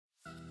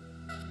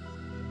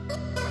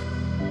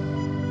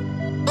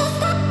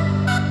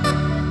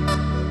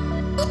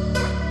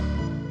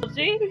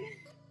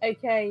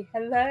Okay,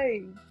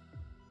 hello.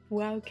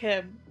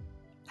 Welcome.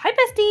 Hi,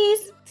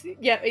 besties.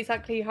 Yeah,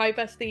 exactly. Hi,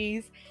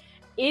 besties.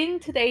 In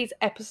today's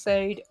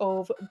episode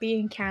of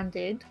Being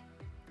Candid,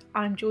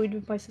 I'm joined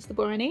with my sister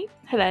Bryony.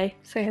 Hello.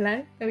 Say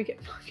hello. There we go.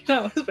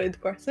 That was very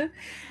aggressive.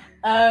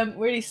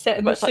 Really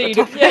setting Much the like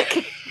the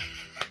scene.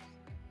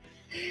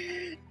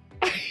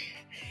 topic.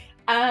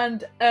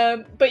 And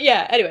but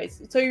yeah,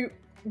 anyways, so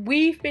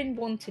we've been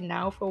wanting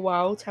now for a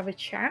while to have a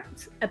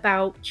chat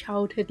about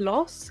childhood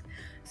loss,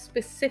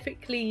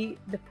 specifically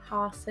the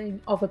passing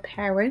of a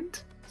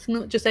parent. It's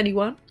not just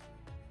anyone.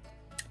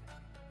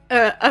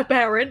 A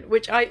parent,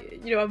 which I'm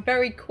a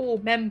very core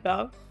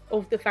member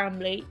of the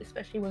family,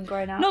 especially when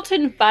growing up. Not to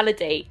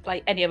invalidate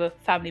like any other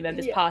family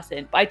members Yeah.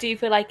 passing, but I do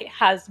feel like it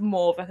has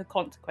more of like a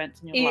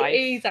consequence in your life.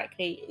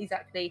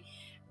 Exactly.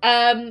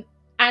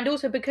 And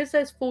also because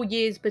there's 4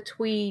 years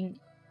between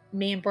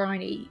me and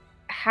Bryony,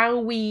 how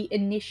we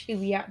initially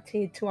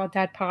reacted to our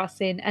dad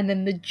passing and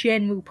then the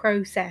general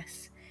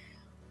process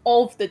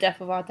of the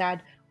death of our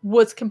dad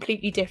was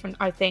completely different,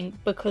 I think,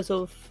 because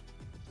of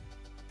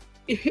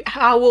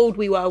how old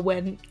we were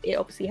when it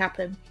obviously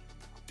happened.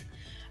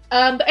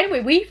 But anyway,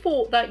 we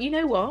thought that, you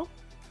know what?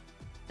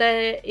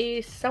 There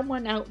is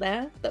someone out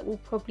there that will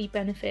probably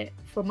benefit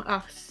from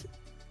us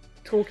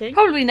talking.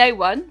 Probably no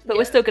one, but Yeah.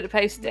 we're still going to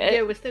post it.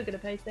 Yeah, we're still going to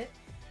post it.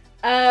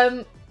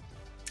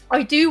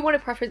 I do want to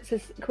preface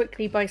this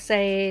quickly by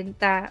saying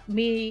that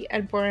me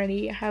and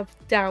Bryony have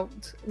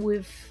dealt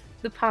with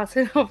the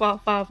passing of our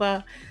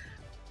father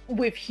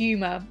with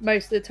humour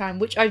most of the time,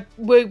 which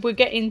we'll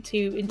get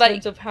into in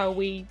terms of how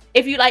we...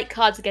 If you like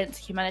Cards Against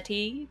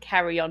Humanity,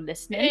 carry on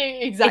listening.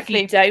 Exactly.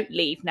 If you don't,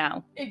 leave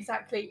now.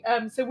 Exactly.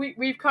 So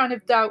we've kind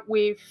of dealt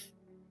with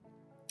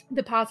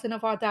the passing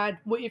of our dad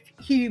with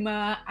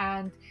humour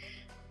and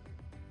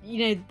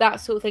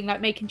that sort of thing,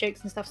 like making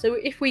jokes and stuff. So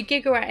if we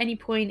giggle at any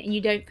point and you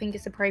don't think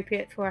it's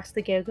appropriate for us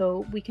to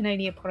giggle, we can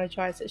only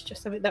apologise. It's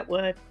just something that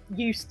we're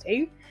used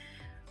to.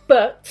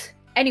 But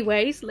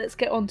anyways, let's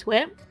get on to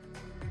it.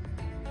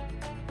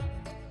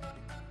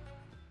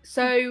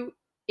 So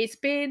it's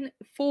been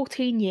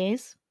 14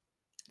 years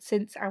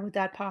since our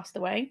dad passed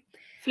away.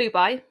 Flew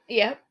by.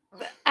 Yeah.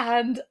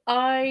 And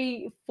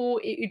I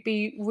thought it would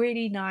be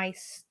really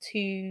nice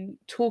to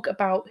talk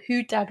about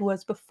who dad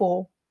was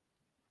before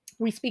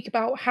we speak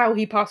about how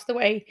he passed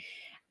away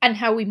and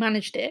how we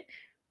managed it.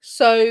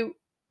 So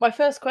my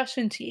first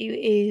question to you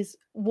is,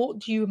 what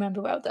do you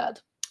remember about dad?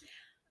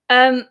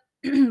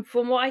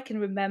 From what I can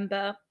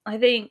remember, I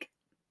think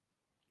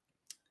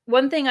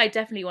one thing I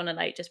definitely want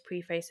to just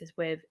preface this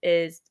with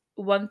is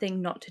one thing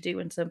not to do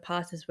when someone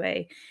passes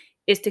away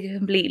is to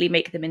completely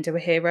make them into a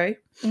hero.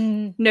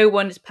 No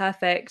one is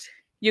perfect.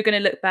 You're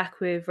going to look back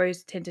with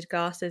rose-tinted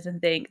glasses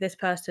and think this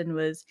person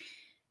was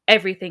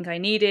everything I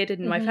needed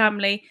in my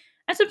family.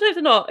 And sometimes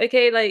they're not,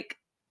 okay? Like,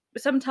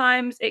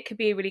 sometimes it could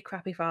be a really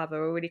crappy father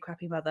or a really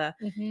crappy mother,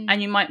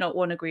 and you might not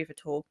want to grieve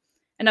at all.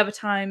 And other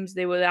times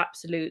they were the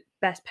absolute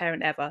best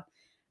parent ever.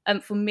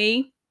 For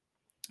me,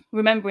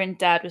 remembering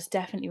dad was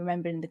definitely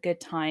remembering the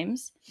good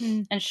times.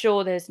 And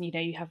sure, there's,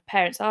 you have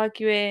parents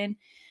arguing,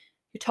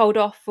 you're told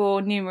off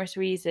for numerous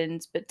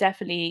reasons, but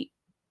definitely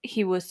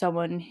he was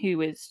someone who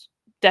was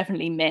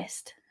definitely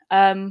missed.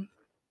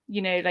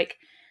 Like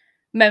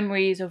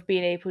memories of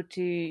being able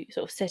to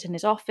sort of sit in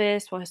his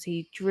office whilst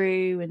he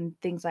drew and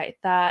things like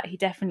that. He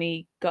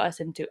definitely got us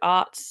into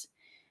arts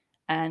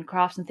and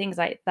crafts and things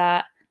like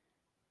that.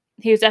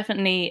 He was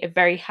definitely a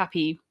very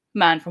happy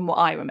man from what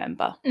I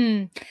remember.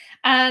 And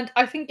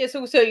I think it's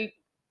also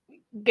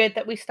good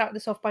that we start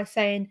this off by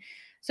saying,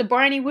 so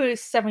Bryony was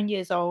 7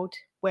 years old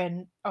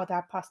when our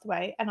dad passed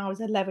away and I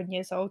was 11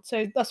 years old.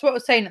 So that's what I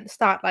was saying at the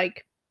start,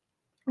 like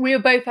we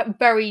were both at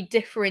very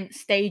different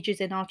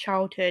stages in our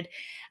childhood,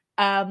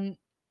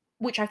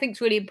 which I think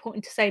is really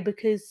important to say,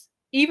 because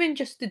even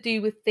just to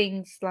do with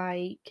things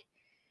like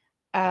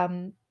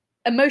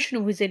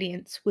emotional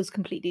resilience was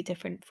completely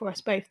different for us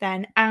both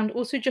then, and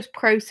also just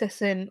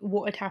processing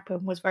what had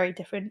happened was very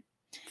different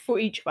for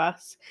each of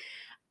us.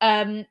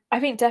 I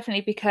think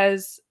definitely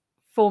because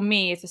for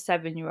me as a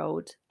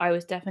 7-year-old, I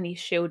was definitely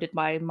shielded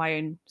by my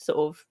own sort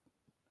of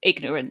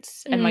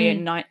ignorance and my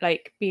own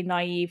being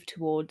naive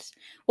towards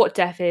what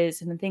death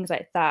is and things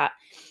like that.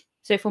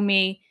 So for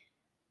me,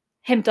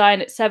 him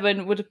dying at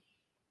 7 would,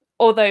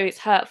 although it's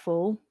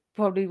hurtful,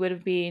 probably would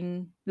have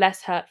been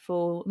less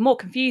hurtful, more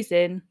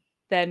confusing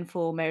than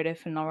for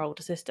Meredith and our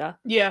older sister.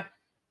 Yeah,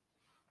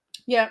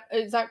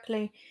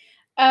 exactly.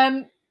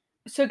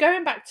 So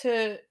going back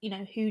to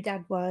who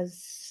dad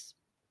was,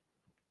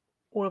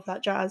 all of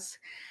that jazz.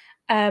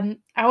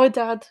 Our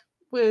dad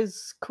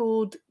was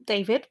called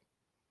David.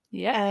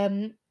 Yeah.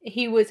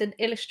 He was an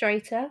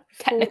illustrator.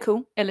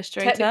 Technical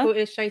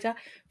illustrator.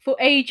 For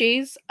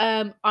ages,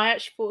 I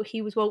actually thought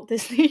he was Walt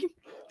Disney.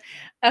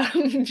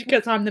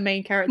 Because I'm the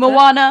main character.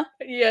 Moana.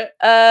 Yeah.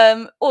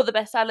 All the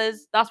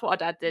bestsellers. That's what our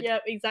dad did. Yeah,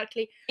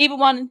 exactly. Even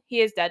one, he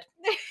is dead.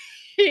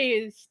 He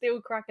is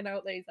still cracking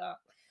out those up.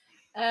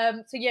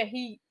 So yeah,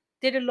 he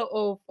did a lot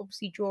of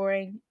obviously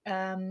drawing.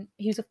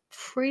 He was a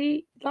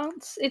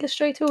freelance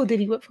illustrator, or did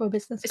he work for a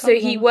business? I So can't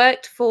he remember.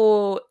 worked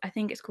for, I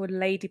think it's called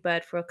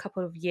Ladybird, for a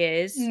couple of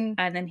years, Mm.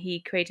 and then he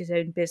created his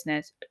own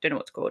business. I don't know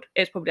what it's called.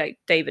 It's probably like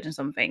David and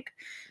something.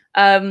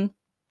 Um,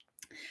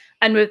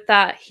 and with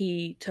that,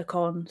 he took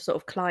on sort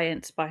of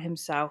clients by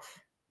himself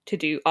to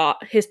do art.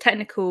 His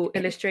technical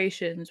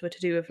illustrations were to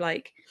do with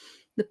like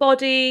the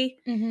body,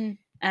 Mhm.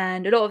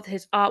 and a lot of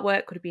his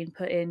artwork would have been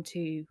put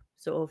into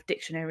sort of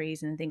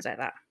dictionaries and things like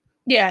that.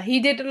 Yeah, he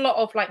did a lot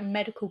of like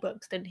medical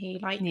books, didn't he?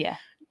 Like Yeah.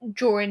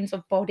 drawings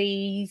of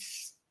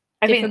bodies,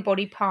 I different think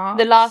body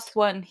parts. the last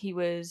one he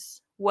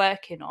was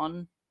working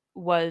on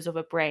was of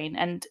a brain.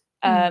 And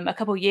a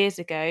couple of years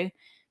ago,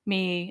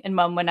 me and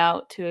Mum went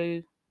out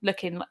to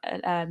look in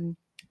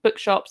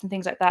bookshops and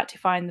things like that to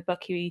find the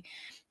book he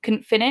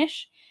couldn't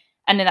finish.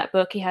 And in that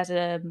book, he has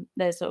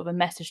there's sort of a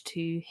message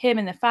to him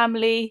and the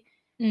family,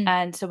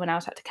 and someone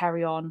else had to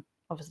carry on,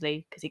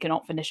 obviously, because he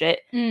cannot finish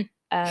it.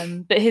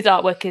 But his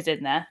artwork is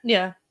in there.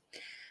 Yeah.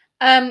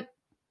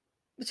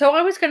 So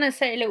I was going to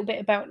say a little bit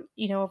about,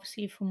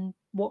 obviously from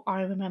what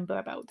I remember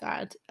about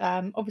Dad.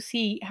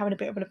 Obviously having a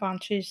bit of an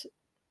advantage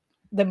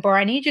than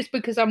Bryony, just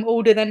because I'm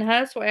older than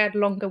her, so I had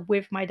longer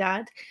with my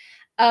dad.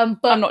 But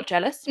I'm not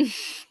jealous.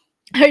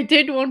 I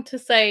did want to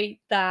say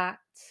that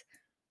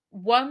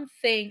one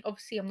thing,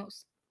 obviously I'm not,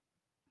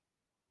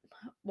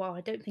 well,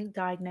 I don't think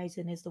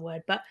diagnosing is the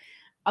word, but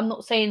I'm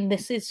not saying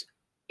this is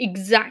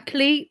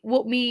exactly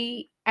what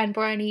me and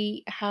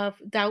Bryony have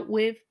dealt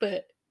with,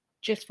 but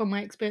just from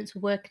my experience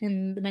of working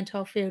in the mental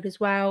health field as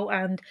well,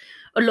 and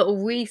a lot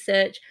of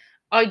research,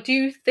 I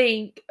do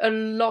think a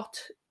lot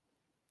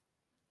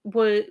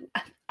were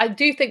I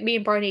do think me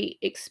and Bryony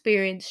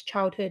experienced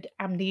childhood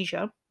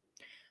amnesia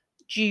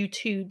due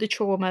to the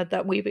trauma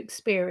that we've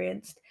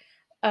experienced.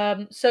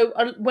 So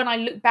when I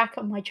look back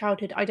on my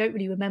childhood, I don't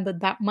really remember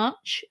that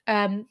much.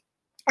 And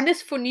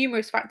this for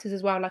numerous factors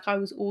as well. Like I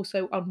was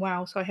also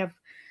unwell, so I have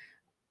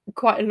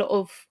quite a lot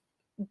of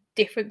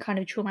different kind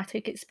of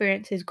traumatic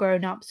experiences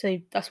growing up. So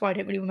that's why I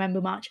don't really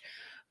remember much.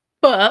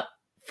 But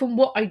from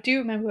what I do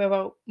remember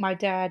about my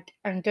dad,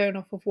 and going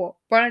off of what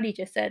Brandy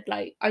just said,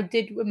 like I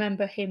did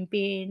remember him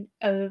being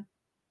a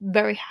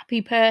very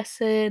happy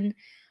person.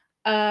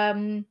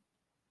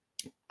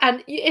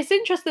 And it's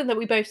interesting that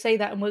we both say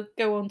that, and we'll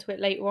go on to it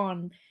later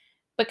on,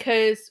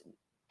 because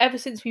ever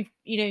since we've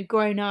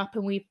grown up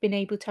and we've been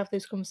able to have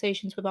those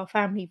conversations with our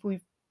family,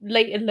 we've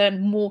later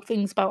learned more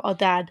things about our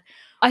dad.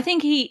 I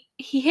think he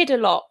hid a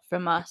lot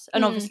from us,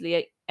 and Mm.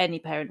 obviously any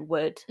parent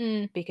would,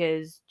 Mm.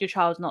 because your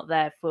child's not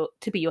there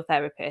to be your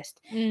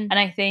therapist. Mm. And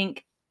I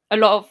think a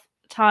lot of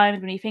times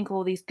when you think of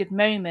all these good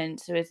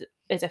moments, there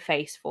is a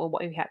face for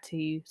what we had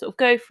to sort of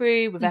go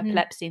through with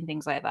epilepsy and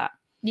things like that.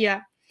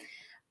 Yeah.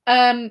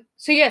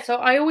 So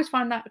I always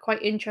find that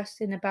quite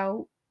interesting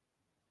about,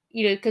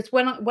 because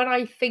when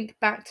I think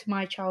back to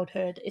my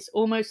childhood, it's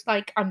almost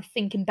like I'm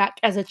thinking back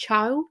as a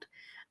child,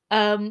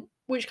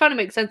 which kind of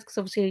makes sense because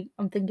obviously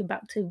I'm thinking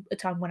back to a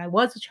time when I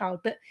was a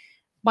child, but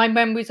my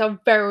memories are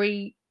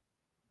very,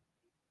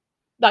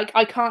 like,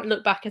 I can't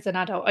look back as an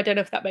adult. I don't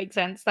know if that makes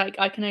sense. Like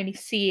I can only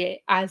see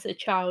it as a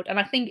child, and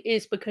I think it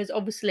is because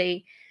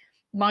obviously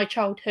my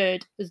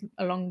childhood,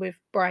 along with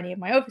Bryony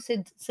and my other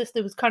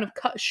sister, was kind of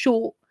cut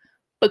short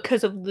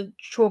because of the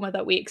trauma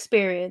that we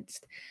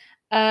experienced.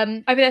 I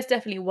mean, that's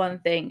definitely one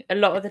thing. A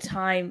lot of the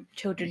time,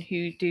 children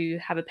who do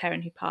have a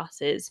parent who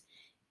passes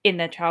in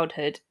their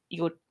childhood,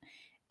 you're,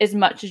 as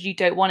much as you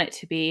don't want it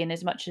to be, and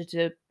as much as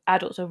the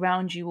adults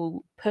around you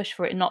will push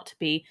for it not to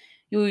be,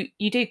 you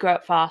do grow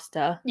up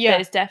faster. Yeah.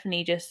 But it's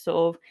definitely just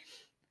sort of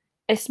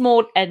a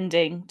small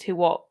ending to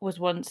what was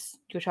once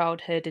your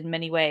childhood in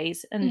many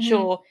ways. And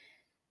sure,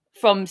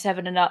 from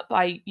 7 and up,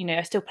 I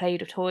still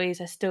played with toys,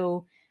 I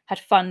still had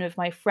fun with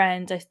my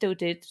friends, I still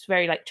did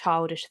very like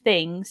childish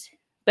things,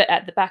 but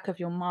at the back of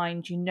your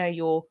mind,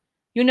 you're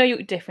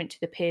different to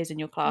the peers in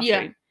your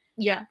classroom.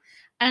 Yeah.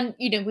 And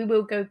we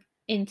will go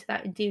into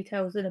that in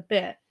details in a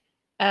bit.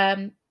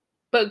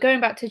 But going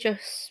back to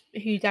just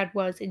who Dad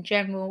was in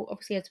general,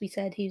 obviously, as we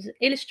said, he was an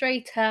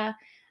illustrator.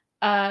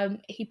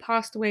 He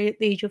passed away at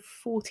the age of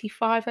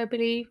 45, I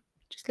believe.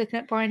 Just looking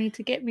at Bryony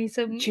to get me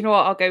some. Do you know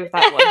what? I'll go with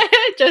that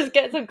one. Just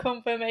get some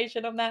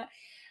confirmation on that.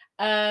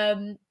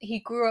 He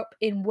grew up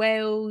in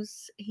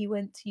Wales. He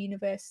went to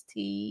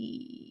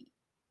university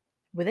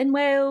Within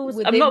Wales.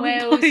 I'm within not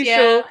Wales. entirely Yeah,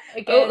 sure.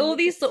 again, All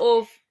these just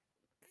sort of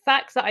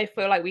facts that I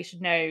feel like we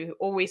should know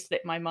always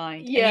slip my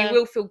mind. And yeah, you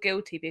will feel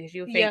guilty because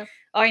you'll think, yeah,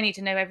 I need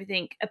to know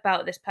everything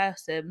about this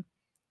person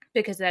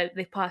because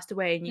they've passed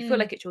away. And you feel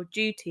like it's your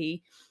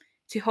duty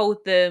to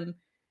hold them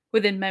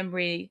within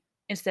memory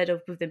instead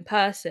of within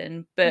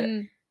person. But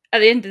at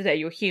the end of the day,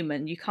 you're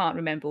human. You can't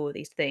remember all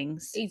these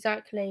things.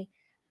 exactly.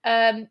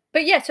 But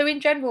yeah, so in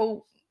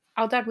general,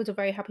 our dad was a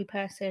very happy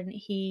person.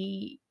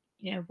 He,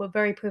 we're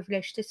very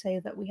privileged to say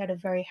that we had a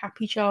very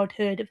happy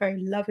childhood, a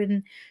very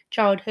loving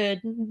childhood.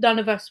 None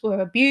of us were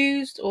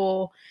abused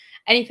or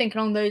anything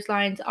along those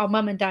lines. Our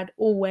mum and dad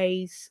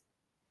always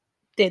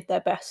did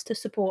their best to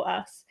support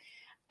us.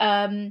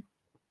 And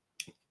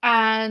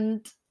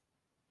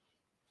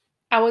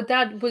our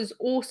dad was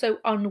also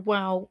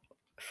unwell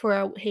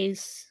throughout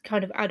his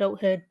kind of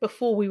adulthood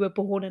before we were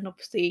born, and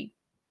obviously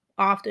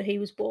after he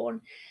was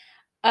born.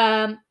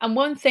 And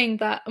one thing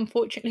that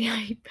unfortunately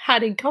I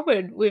had in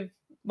common with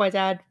my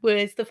dad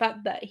was the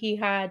fact that he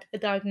had a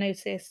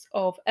diagnosis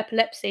of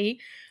epilepsy,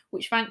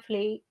 which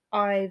thankfully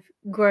I've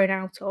grown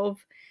out of.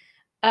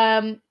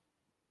 Um,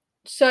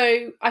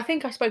 so I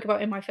think I spoke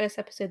about in my first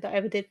episode that I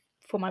ever did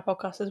for my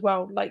podcast as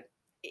well. Like,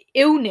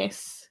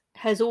 illness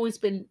has always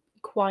been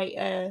quite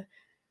a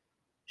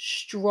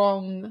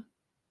strong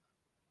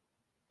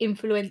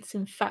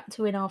influencing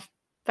factor in our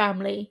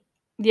family.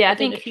 Yeah, I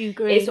don't know think if you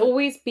agree. it's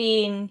always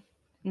been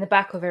in the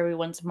back of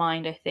everyone's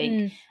mind, I think.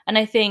 Mm. And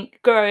I think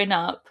growing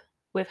up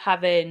with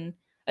having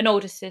an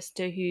older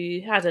sister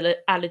who has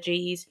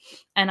allergies,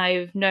 and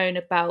I've known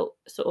about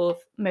sort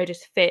of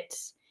Moda's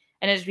fits.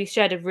 And as we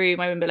shared a room,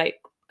 I remember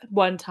like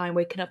one time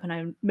waking up and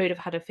I might have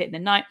had a fit in the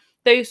night.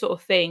 Those sort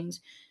of things,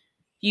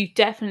 you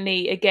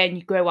definitely, again,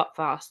 you grow up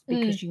fast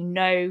because you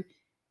know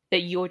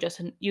that you're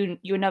just you're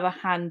another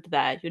hand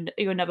there.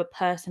 You're another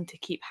person to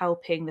keep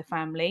helping the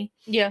family.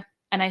 Yeah.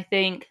 And I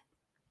think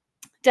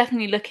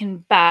definitely looking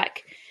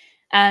back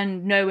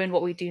and knowing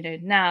what we do know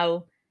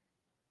now,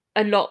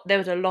 there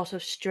was a lot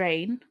of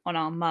strain on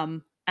our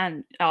mum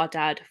and our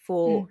dad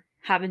for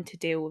having to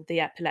deal with the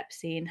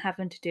epilepsy and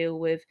having to deal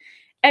with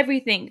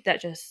everything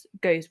that just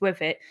goes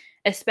with it,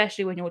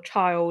 especially when your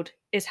child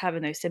is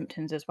having those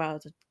symptoms as well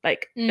as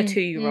like a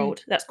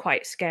 2-year-old. That's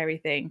quite a scary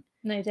thing.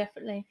 No,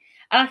 definitely.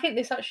 And I think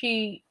this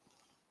actually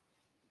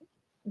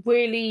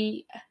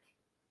really,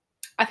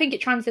 I think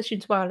it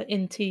transitions well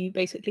into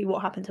basically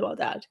what happened to our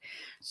dad.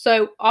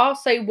 So I'll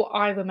say what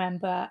I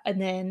remember, and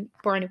then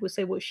Bryony will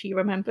say what she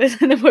remembers,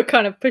 and then we'll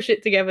kind of push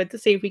it together to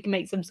see if we can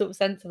make some sort of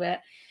sense of it.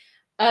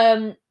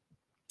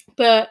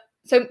 But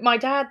so my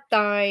dad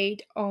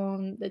died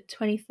on the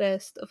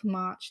 21st of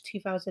March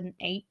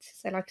 2008.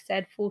 So like I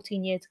said,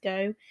 14 years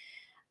ago.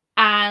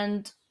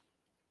 And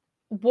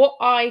what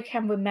I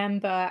can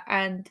remember,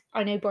 and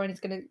I know Brian is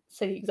going to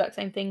say the exact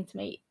same thing to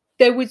me,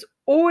 there was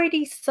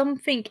already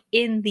something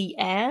in the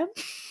air.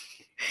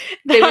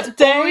 There was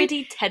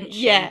already tension.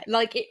 Yeah,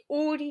 like it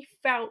already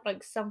felt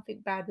like something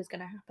bad was going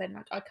to happen.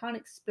 Like I can't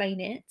explain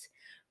it,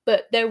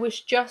 but there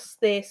was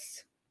just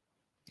this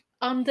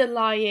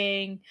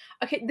underlying,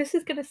 okay, this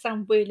is going to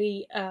sound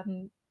really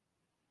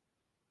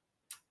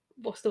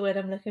what's the word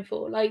I'm looking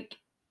for? Like,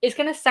 it's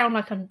going to sound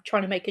like I'm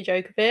trying to make a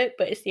joke of it,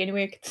 but it's the only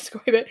way I can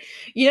describe it.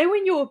 You know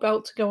when you're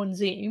about to go on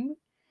Zoom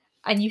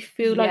and you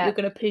feel like you're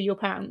going to poo your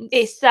pants?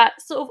 It's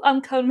that sort of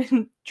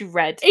uncommon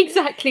dread.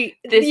 Exactly.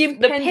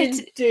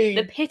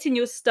 The pit in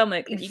your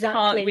stomach that you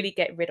can't really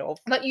get rid of.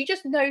 Like, you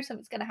just know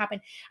something's going to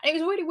happen. And it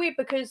was really weird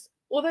because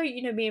although,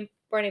 you know, me and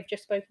Brian have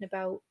just spoken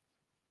about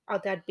our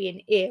dad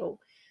being ill,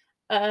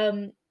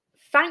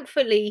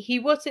 thankfully he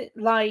wasn't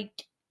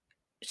like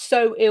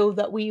so ill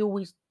that we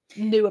always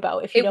knew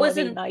about, if you know what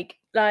I mean.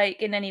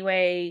 Like in any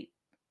way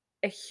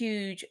a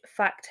huge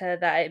factor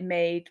that it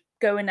made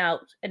going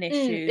out an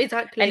issue.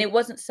 Exactly. And it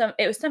was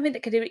something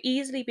that could have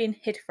easily been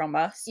hid from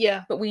us.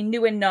 Yeah. But we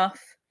knew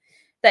enough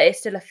that it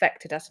still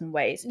affected us in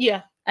ways.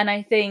 Yeah. And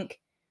I think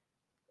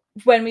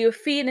when we were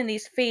feeling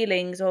these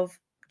feelings of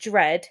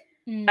dread,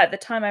 at the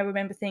time I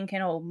remember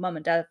thinking, oh, mum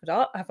and dad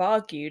have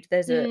argued.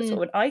 There's a sort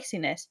of an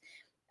iciness.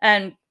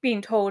 And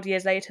being told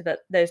years later that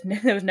there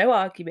was no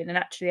argument and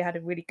actually I had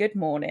a really good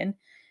morning,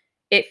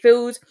 it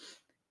feels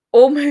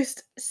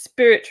almost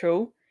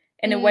spiritual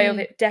in a way of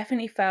it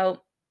definitely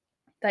felt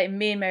like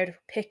me and Meredith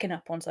were picking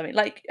up on something.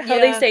 Like how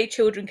they say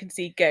children can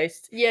see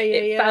ghosts.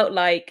 It felt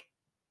like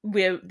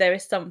there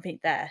is something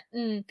there.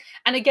 And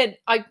again,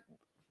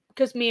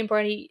 because me and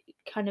Bryony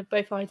kind of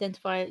both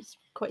identify as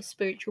quite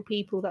spiritual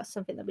people, that's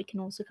something that we can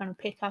also kind of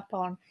pick up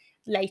on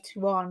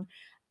later on.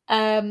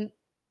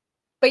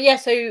 But yeah,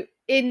 so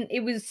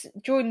it was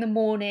during the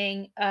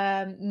morning,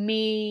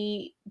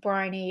 me,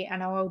 Bryony,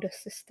 and our older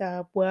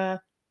sister were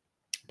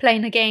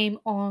playing a game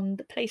on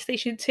the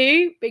PlayStation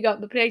 2. Big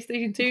up the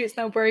PlayStation 2, it's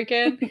now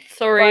broken.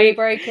 Sorry.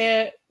 Bryony broke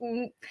it.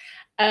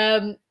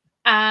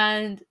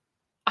 And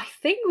I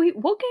think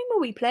what game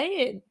were we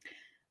playing?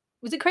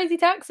 Was it Crazy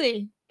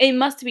Taxi? It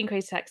must have been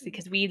Crazy Taxi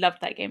because we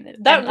loved that game.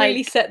 That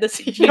really set the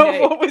scene of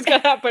what was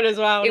going to happen as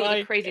well. It was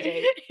a crazy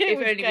day. If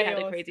only we had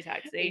a Crazy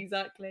Taxi.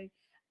 Exactly.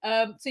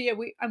 So yeah,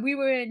 we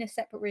were in a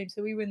separate room.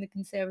 So we were in the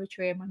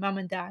conservatory, and my mum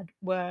and dad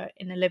were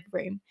in the living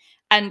room.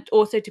 And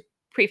also to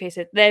preface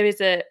it, there was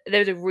a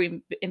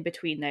room in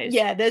between those.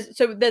 Yeah,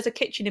 there's a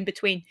kitchen in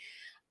between,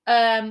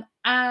 and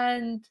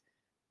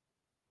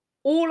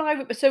all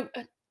I'm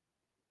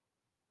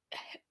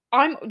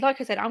like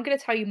I said, I'm going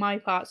to tell you my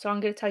part. So I'm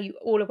going to tell you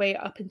all the way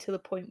up until the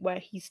point where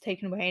he's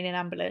taken away in an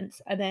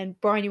ambulance, and then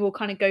Bryony will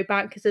kind of go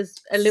back because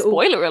there's a little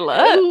spoiler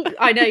alert.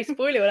 I know,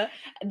 spoiler alert.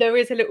 There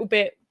is a little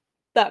bit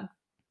that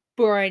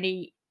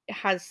Bryony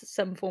has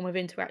some form of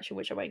interaction,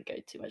 which I won't go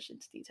too much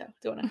into detail.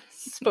 Don't want to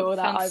spoil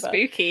that either.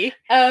 Spooky.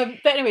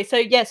 But anyway, so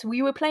yes,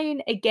 we were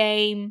playing a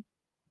game.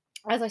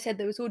 As I said,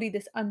 there was already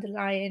this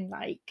underlying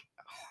like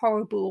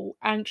horrible,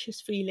 anxious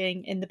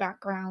feeling in the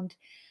background,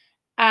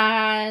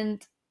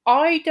 and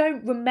I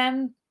don't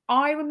remember.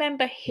 I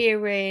remember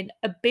hearing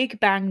a big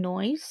bang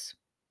noise.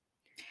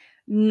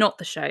 Not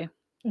the show.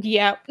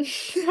 Yeah,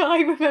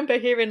 I remember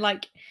hearing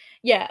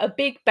a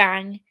big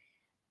bang.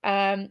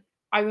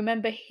 I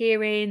remember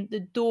hearing the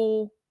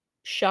door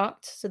shut,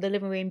 so the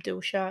living room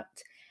door shut,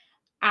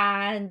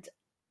 and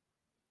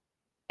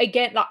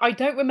again, like I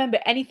don't remember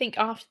anything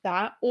after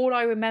that. All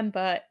I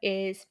remember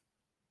is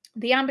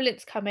the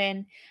ambulance come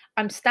in.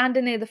 I'm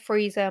standing near the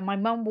freezer. My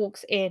mum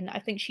walks in. I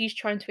think she's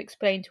trying to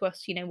explain to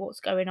us, what's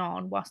going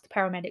on, whilst the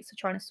paramedics are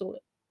trying to sort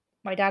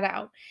my dad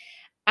out.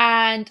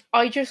 And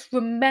I just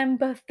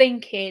remember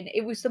thinking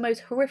it was the most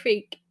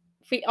horrific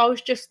I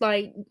was just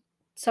like,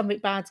 something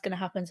bad's gonna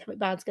happen, something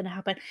bad's gonna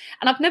happen.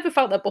 And I've never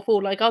felt that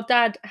before. Like our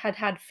dad had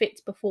had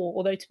fits before,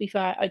 although to be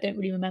fair, I don't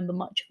really remember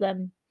much of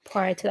them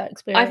prior to that I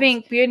experience.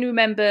 think we only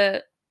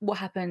remember what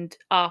happened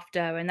after,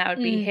 and that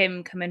would be Mm,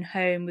 him coming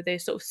home with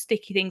those sort of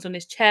sticky things on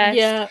his chest,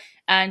 yeah.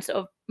 and sort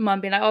of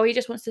mum being like, "Oh, he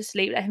just wants to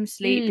sleep. Let him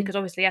sleep," Mm. because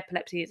obviously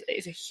epilepsy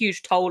is a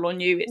huge toll on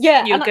you.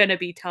 Yeah, You're gonna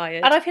be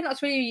tired. and I think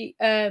that's really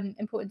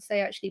important to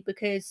say actually,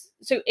 because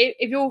so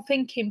if you're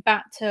thinking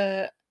back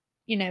to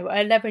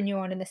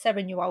 11-year-old and a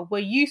 7-year-old, we're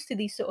used to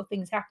these sort of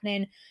things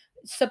happening.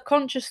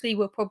 Subconsciously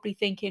we're probably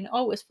thinking,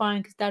 oh, it's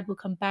fine because dad will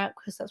come back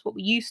because that's what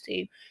we're used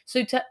to.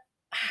 So to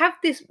have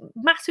this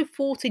massive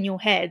thought in your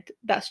head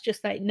that's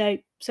just like, no,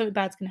 something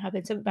bad's gonna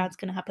happen, something bad's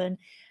gonna happen,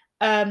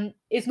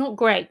 is not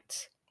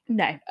great.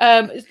 No,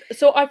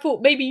 So I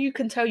thought maybe you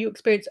can tell your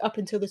experience up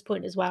until this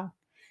point as well,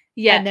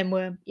 yeah. and then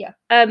we're yeah.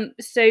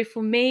 So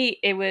for me,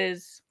 it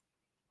was.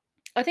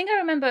 I think I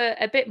remember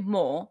a bit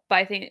more, but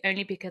I think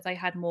only because I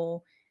had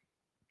more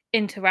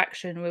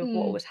interaction with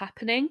what Mm, was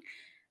happening.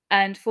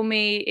 And for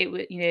me, it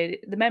was,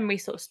 the memory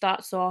sort of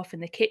starts off in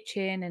the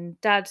kitchen, and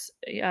dad's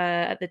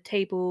at the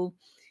table,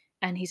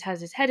 and he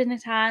has his head in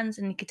his hands,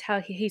 and you could tell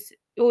he's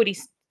already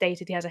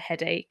stated he has a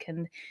headache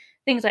and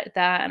things like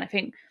that. And I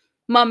think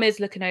mum is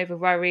looking over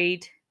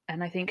worried,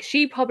 and I think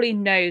she probably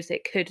knows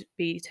it could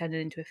be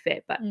turning into a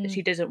fit, but mm,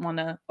 she doesn't want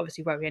to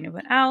obviously worry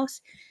anyone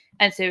else.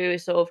 And so it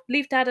was sort of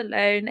leave dad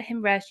alone, let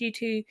him rest. You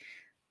two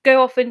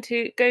go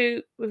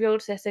with your older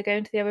sister, go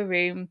into the other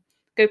room,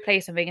 go play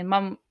something. And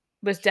mum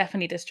was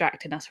definitely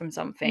distracting us from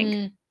something.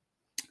 mm,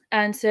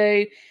 And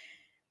so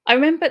I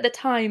remember at the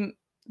time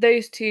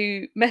those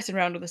two messing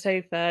around on the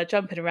sofa,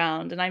 jumping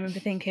around, and I remember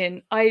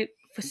thinking,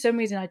 for some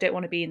reason I don't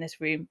want to be in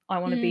this room. I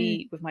want to mm,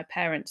 be with my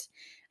parents.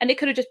 And it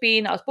could have just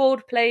been I was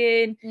bored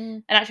playing mm,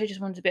 and actually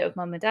just wanted a bit of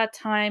mum and dad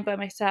time by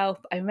myself.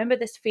 But I remember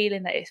this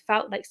feeling that it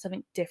felt like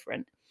something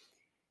different.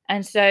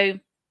 And so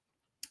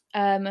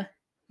um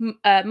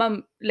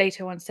mum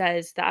later on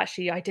says that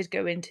actually I did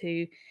go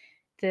into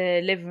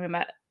the living room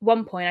at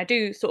one point. I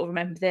do sort of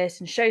remember this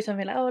and show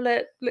something like, oh,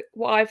 look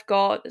what I've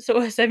got, sort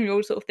of a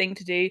 7-year-old sort of thing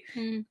to do.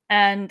 mm,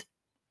 And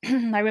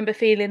I remember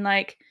feeling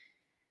like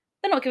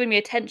they're not giving me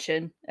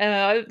attention.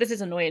 This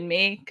is annoying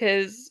me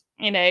because,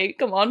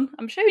 come on,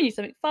 I'm showing you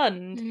something fun.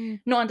 And mm,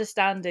 not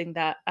understanding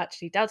that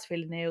actually dad's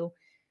feeling ill.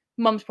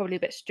 Mum's probably a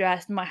bit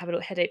stressed, might have a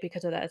little headache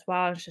because of that as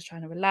well. And she's just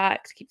trying to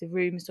relax, keep the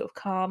room sort of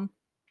calm.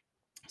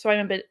 So I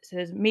remember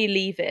there's me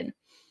leaving,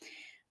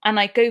 and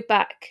I go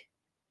back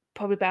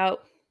probably about,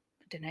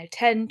 I don't know,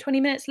 10,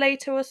 20 minutes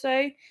later or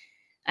so.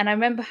 And I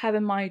remember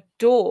having my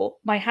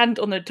hand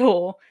on the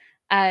door,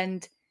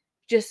 and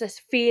just this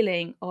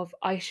feeling of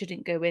I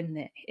shouldn't go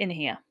in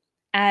here.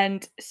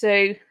 And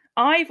so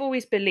I've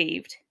always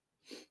believed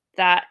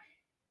that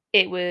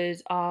it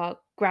was our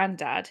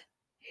granddad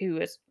who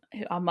was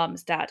our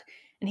mum's dad,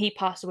 and he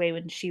passed away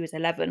when she was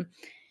 11.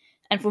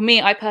 And for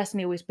me, I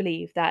personally always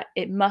believe that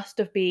it must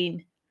have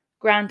been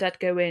granddad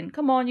going,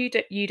 come on, you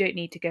don't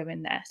need to go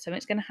in there.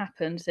 Something's going to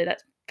happen. So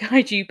let's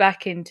guide you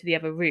back into the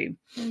other room.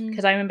 mm,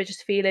 Because I remember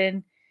just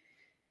feeling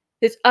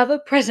this other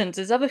presence,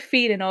 this other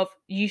feeling of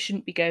you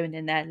shouldn't be going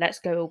in there. Let's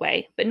go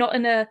away. But not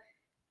in a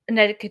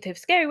negative,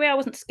 scary way. I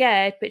wasn't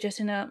scared, but just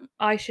in a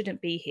I shouldn't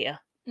be here.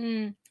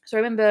 mm. So I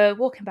remember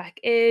walking back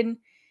in,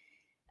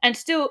 and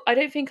still, I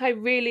don't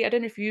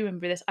know if you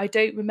remember this. I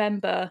don't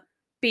remember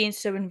being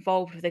so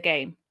involved with the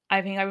game.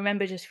 I think I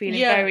remember just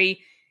feeling Yeah.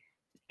 very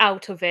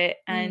out of it,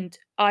 Mm. and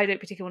I don't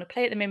particularly want to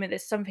play at the moment.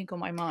 There's something on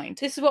my mind.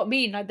 This is what I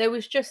mean. Like there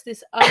was just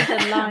this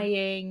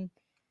underlying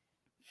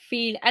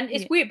feel, and Yeah.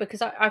 it's weird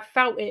because I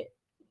felt it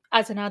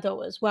as an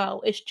adult as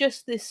well. It's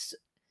just this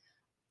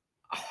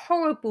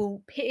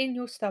horrible pit in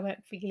your stomach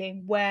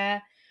feeling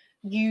where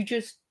you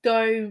just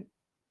don't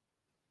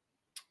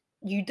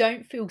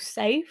feel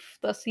safe.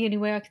 That's the only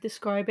way I could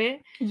describe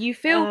it. You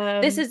feel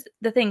this Um, is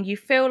the thing. You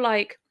feel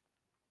like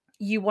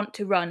you want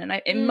to run, and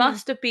it mm,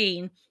 must have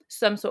been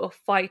some sort of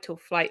fight or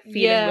flight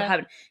feeling you were yeah.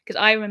 having, because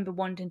I remember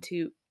wanting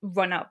to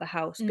run out the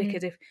house, Mm,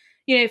 because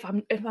if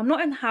I'm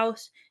not in the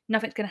house,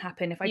 nothing's going to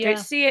happen. If I don't yeah.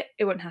 see it,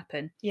 it won't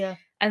happen. Yeah.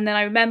 And then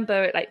I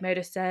remember, like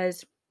Moda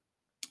says,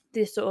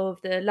 this sort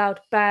of the loud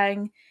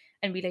bang,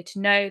 and we later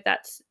know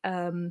that's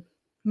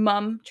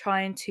mum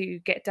trying to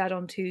get dad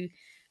onto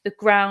the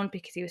ground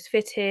because he was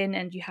fitting,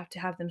 and you have to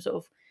have them sort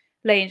of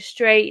laying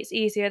straight. It's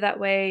easier that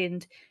way,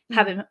 and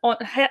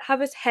have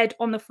his head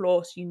on the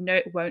floor so you know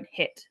it won't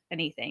hit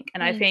anything.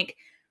 And I think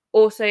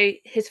also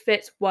his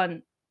fits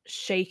weren't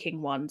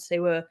shaking ones; they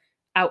were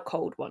out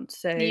cold ones.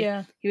 So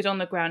Yeah. he was on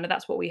the ground, and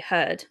that's what we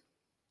heard.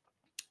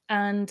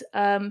 And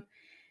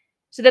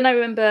so then I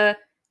remember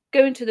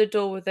going to the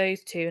door with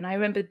those two, and I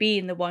remember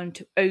being the one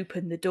to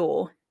open the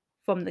door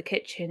from the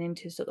kitchen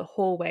into sort of the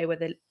hallway where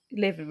the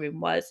living room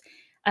was.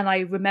 And I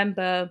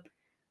remember,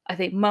 I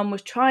think Mum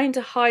was trying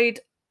to hide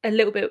a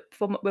little bit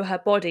from with her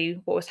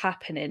body what was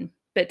happening,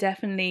 but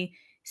definitely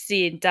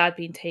seeing Dad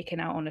being taken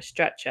out on a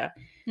stretcher.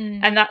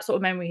 And that sort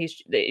of memory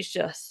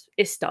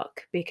is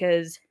stuck,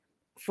 because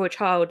for a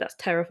child that's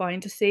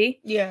terrifying to see.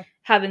 Yeah.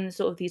 Having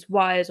sort of these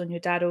wires on your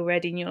dad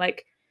already, and you're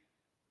like,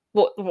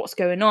 what's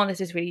going on?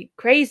 This is really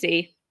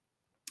crazy.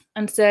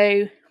 And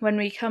so when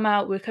we come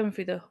out, we're coming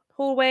through the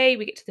hallway,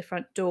 we get to the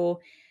front door,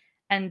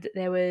 and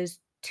there was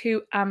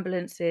 2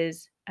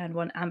 ambulances and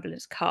 1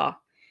 ambulance car,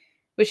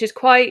 which is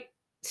quite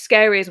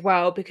scary as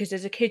well, because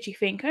as a kid you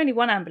think only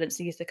 1 ambulance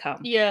needs to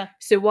come. Yeah.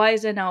 So why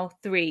is there now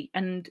 3?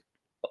 And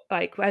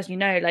like, as you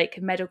know, like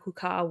a medical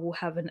car will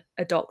have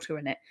a doctor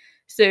in it.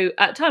 So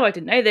at the time I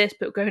didn't know this,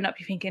 but growing up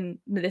you're thinking,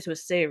 no, this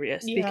was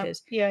serious,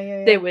 because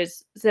there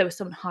was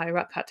someone higher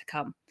up had to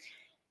come.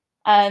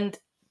 And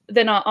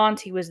then our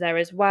auntie was there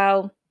as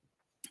well.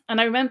 And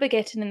I remember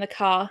getting in the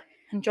car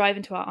and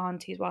driving to our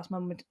auntie's whilst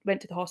Mum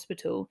went to the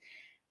hospital,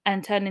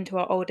 and turning to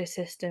our older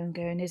sister and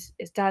going, is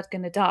Dad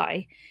going to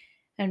die?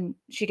 And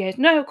she goes,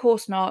 no, of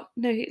course not.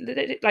 No,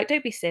 like,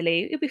 don't be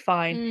silly. It'll be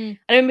fine.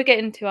 I remember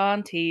getting to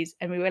auntie's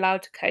and we were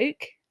allowed to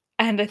Coke.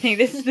 And I think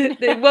this is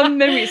the one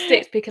memory that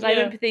sticks, because I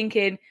remember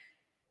thinking,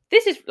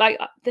 this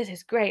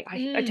is great.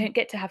 I don't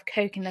get to have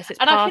Coke unless it's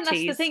parties. I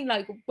think that's the thing,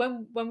 like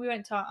when we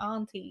went to our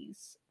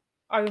auntie's,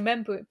 I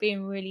remember it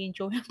being really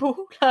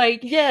enjoyable.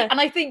 Like, Yeah.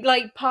 And I think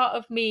like part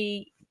of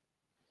me,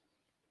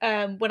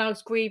 when I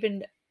was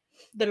grieving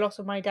the loss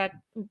of my dad,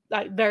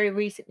 like very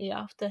recently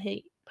after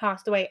he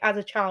passed away, as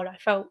a child, I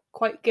felt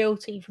quite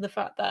guilty for the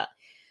fact that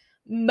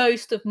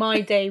most of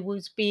my day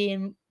was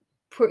being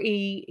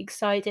pretty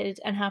excited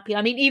and happy.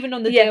 I mean, even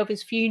on the day of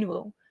his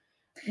funeral,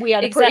 we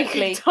had a pretty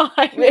good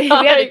time. We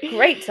had a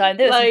great time.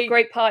 There was some like,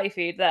 great party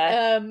food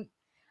there.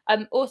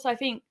 Also, I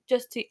think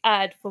just to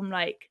add from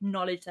like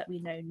knowledge that we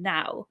know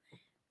now,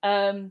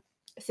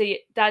 so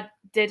Dad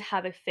did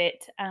have a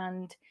fit,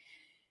 and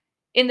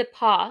in the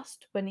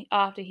past,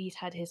 after he's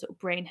had his sort of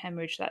brain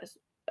hemorrhage that's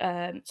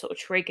sort of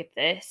triggered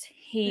this,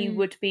 he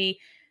would be,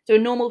 so a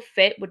normal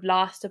fit would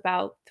last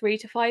about 3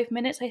 to 5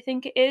 minutes, I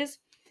think it is,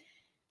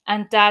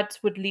 and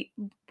Dad's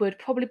would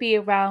probably be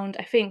around,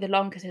 I think the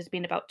longest has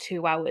been about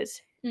 2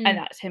 hours, and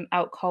that's him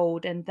out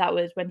cold. And that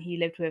was when he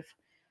lived with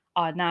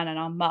our nan and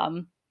our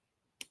mum,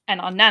 and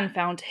our nan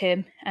found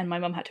him, and my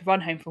mum had to run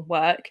home from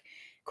work,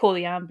 call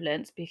the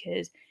ambulance,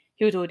 because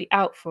he was already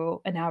out for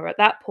an hour at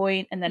that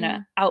point, and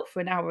then out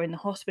for an hour in the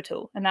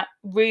hospital. And that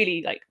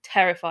really like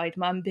terrified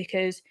Mum,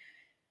 because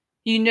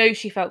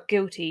she felt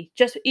guilty,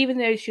 just even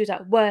though she was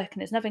at work and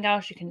there's nothing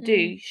else she can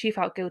do, she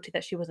felt guilty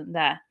that she wasn't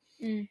there.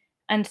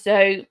 And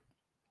so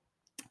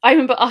I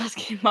remember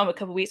asking Mum a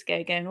couple of weeks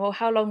ago, going, well,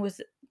 how long was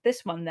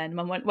this one then?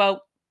 Mum went,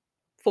 well,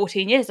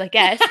 14 years, I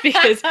guess,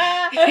 because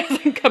he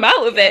hasn't come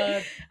out of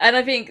it. And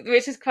I think,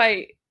 which is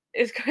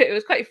it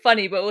was quite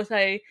funny, but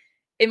also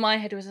in my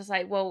head it was just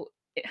like, well,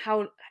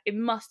 it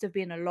must have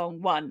been a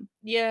long one,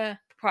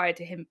 prior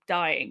to him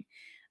dying.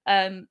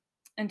 And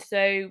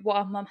so what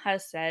our mum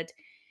has said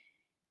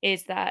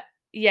is that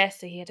yes,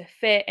 so he had a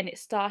fit, and it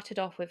started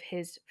off with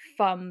his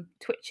thumb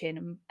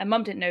twitching, and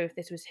Mum didn't know if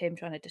this was him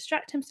trying to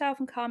distract himself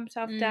and calm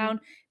himself down,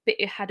 but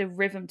it had a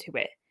rhythm to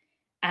it.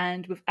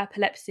 And with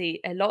epilepsy,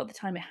 a lot of the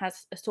time it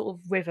has a sort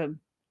of rhythm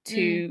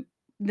to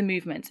the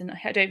movements, and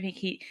I don't think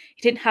he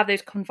didn't have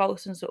those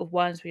convulsing sort of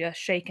ones where you're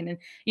shaking, and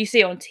you see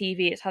it on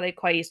TV, it's how they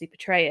quite easily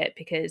portray it,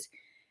 because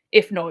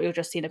if not, you're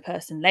just seeing a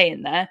person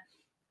laying there.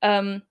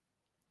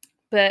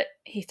 But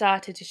he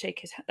started to shake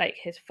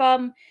his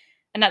thumb,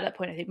 and at that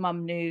point I think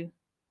Mum knew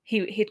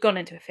he'd gone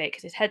into a fit,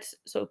 because his head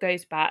sort of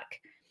goes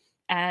back,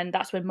 and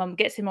that's when Mum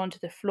gets him onto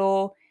the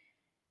floor.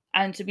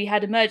 And so we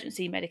had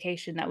emergency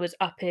medication that was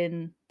up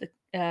in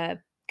the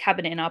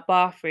cabinet in our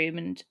bathroom,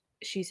 and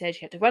she said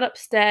she had to run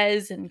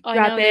upstairs and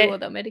grab it. I know what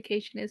that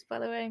medication is, by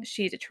the way.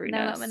 She's a true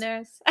Now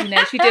nurse. I'm a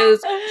nurse. She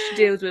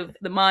deals with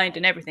the mind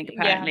and everything,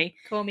 apparently.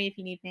 Yeah, call me if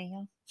you need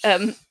me.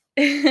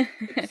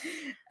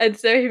 And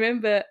so I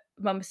remember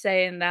Mum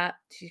saying that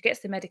she gets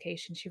the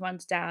medication, she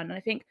runs down, and I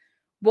think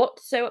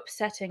what's so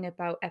upsetting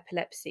about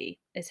epilepsy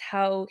is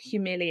how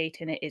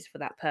humiliating it is for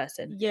that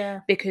person. Yeah.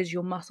 Because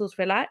your muscles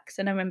relax.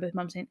 And I remember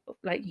Mum saying,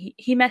 like,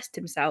 he messed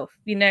himself,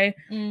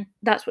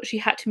 that's what she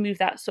had to move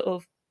that sort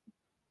of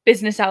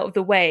business out of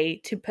the way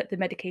to put the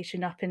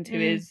medication up into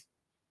his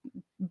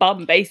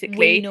bum,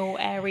 basically. Renal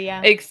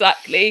area.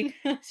 Exactly.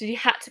 So you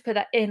had to put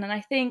that in. And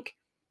I think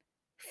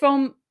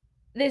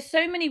there's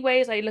so many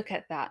ways I look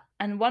at that.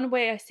 And one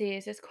way I see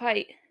is it's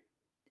quite,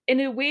 in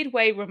a weird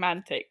way,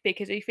 romantic,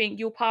 because you think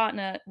your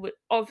partner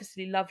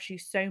obviously loves you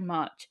so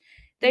much.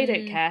 They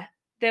don't care.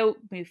 they'll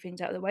move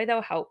things out of the way,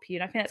 they'll help you.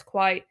 And I think it's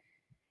quite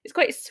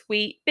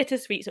sweet,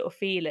 bittersweet sort of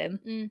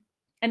feeling.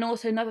 And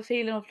also another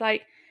feeling of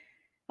like,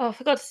 oh,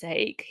 for God's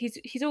sake,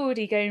 he's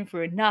already going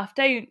through enough.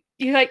 Don't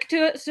you like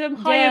to some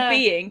higher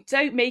being?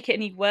 Don't make it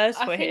any worse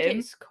for him. I think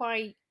it's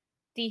quite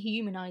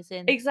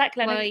dehumanizing.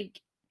 Exactly.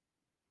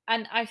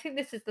 And I think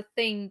this is the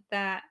thing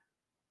that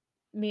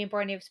me and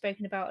Bryony have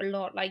spoken about a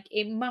lot. Like,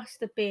 it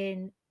must have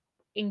been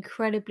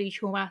incredibly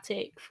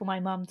traumatic for my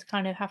mum to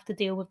kind of have to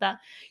deal with that.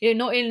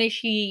 Not only is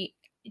she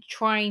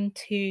trying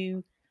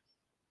to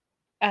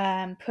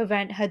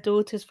prevent her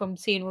daughters from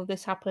seeing all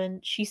this happen,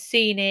 she's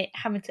seen it,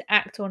 having to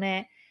act on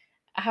it,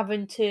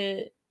 having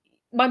to.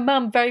 My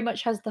mum very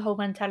much has the whole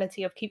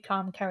mentality of keep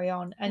calm, carry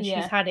on, and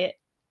she's had it.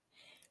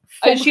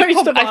 I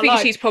think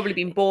she's probably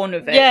been born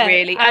with it,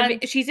 really.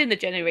 And she's in the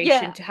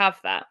generation to have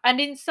that.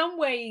 And in some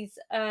ways,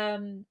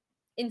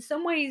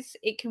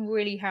 it can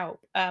really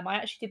help. I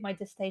actually did my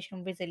dissertation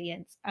on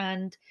resilience,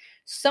 and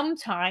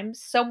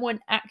sometimes someone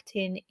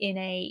acting in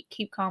a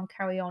keep calm,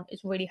 carry on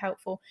is really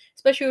helpful,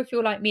 especially if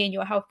you're like me and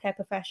you're a healthcare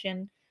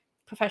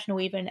professional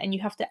even, and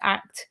you have to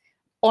act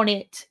on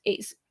it.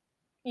 It's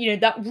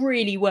that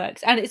really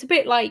works, and it's a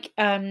bit like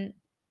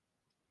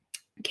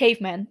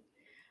cavemen.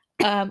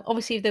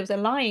 Obviously, if there was a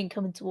lion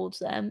coming towards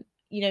them,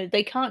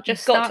 they can't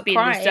just got to be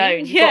crying. In the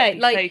zone.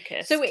 You've got to be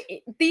focused. So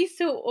these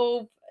sort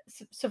of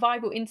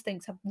survival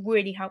instincts have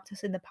really helped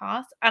us in the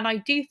past, and I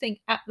do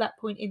think at that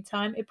point in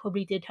time it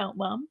probably did help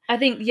Mum. I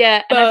think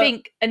and I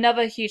think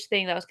another huge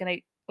thing that I was going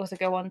to also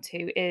go on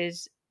to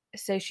is,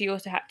 so she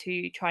also had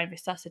to try and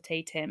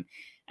resuscitate him,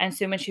 and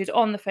so when she was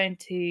on the phone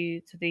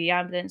to the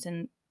ambulance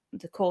and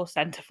the call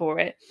center for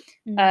it,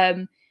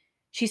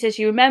 she says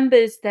she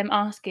remembers them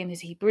asking, is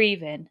he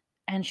breathing?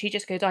 And she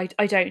just goes, I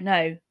don't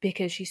know,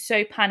 because she's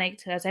so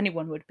panicked, as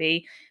anyone would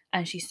be,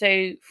 and she's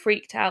so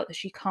freaked out that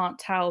she can't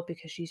tell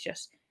because she's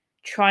just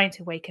trying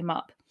to wake him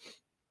up.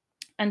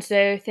 And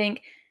so I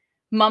think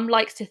Mum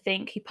likes to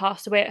think he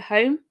passed away at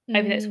home.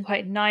 I think that's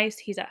quite nice.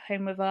 He's at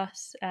home with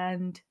us,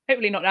 and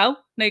hopefully not now.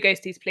 No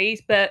ghosties,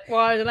 please. But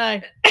well, I don't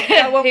know.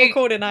 That one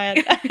recording I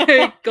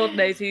had. God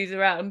knows who's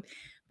around.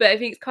 But I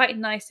think it's quite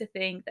nice to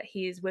think that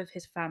he is with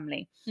his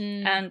family.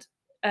 And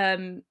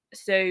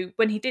so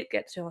when he did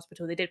get to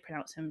hospital, they did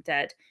pronounce him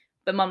dead.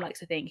 But Mum likes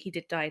to think he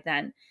did die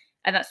then.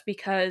 And that's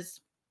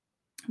because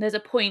there's a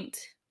point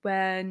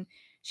when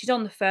she's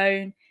on the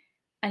phone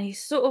and he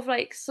sort of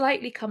like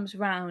slightly comes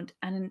round,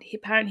 and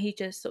apparently he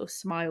just sort of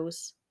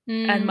smiles.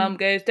 And Mum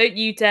goes, don't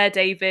you dare,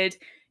 David,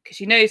 because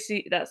she knows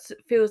that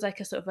feels like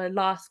a sort of a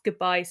last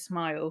goodbye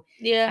smile.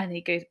 Yeah. And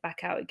he goes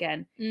back out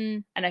again.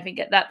 And I think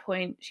at that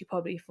point she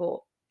probably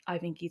thought, I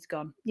think he's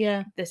gone.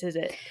 Yeah. This is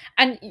it.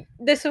 And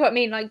this is what I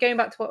mean, like going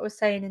back to what I was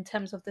saying in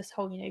terms of this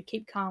whole,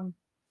 keep calm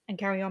and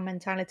carry on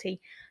mentality.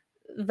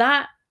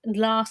 That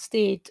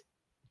lasted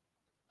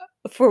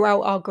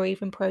throughout our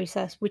grieving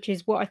process, which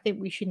is what I think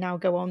we should now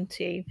go on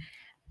to.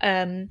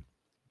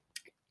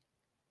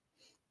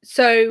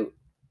 So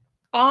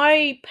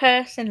I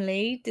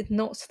personally did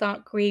not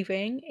start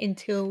grieving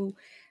until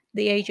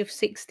the age of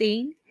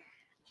 16.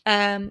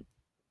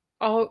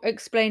 I'll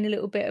explain a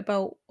little bit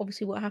about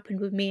obviously what happened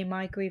with me and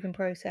my grieving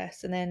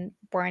process, and then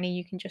Bryony,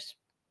 you can just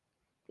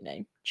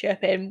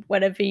chirp in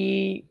whenever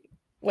you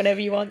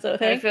want, sort of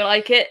thing. I feel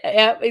like it.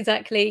 Yeah,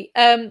 exactly.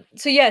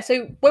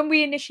 So when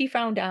we initially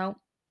found out,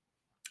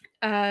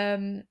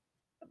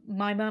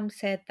 my mum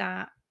said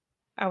that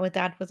our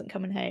dad wasn't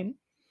coming home.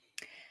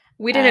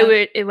 We don't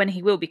know when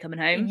he will be coming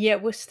home. Yeah,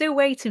 we're still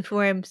waiting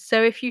for him.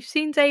 So if you've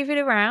seen David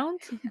around,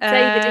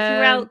 David, if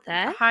you're out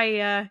there,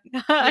 hi.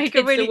 I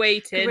could really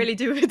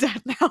do with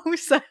dad now,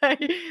 so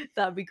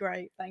that'd be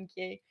great. Thank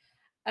you.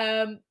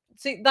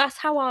 So that's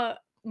how our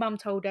mum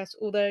told us.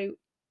 Although,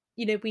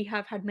 we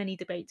have had many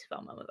debates with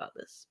our mum about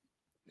this.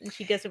 And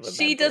she doesn't remember.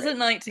 She doesn't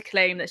like to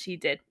claim that she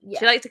did. Yeah.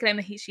 She likes to claim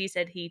that she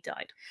said he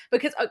died.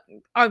 Because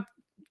I'll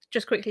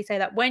just quickly say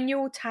that when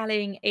you're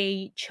telling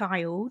a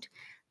child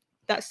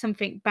that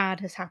something bad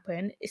has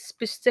happened,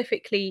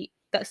 specifically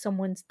that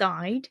someone's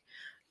died,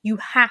 you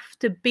have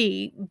to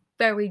be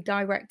very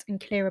direct and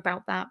clear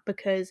about that,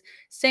 because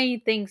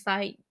saying things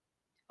like,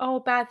 oh, a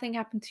bad thing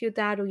happened to your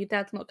dad, or your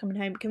dad's not coming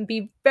home, can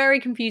be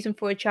very confusing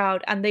for a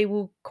child, and they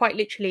will quite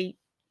literally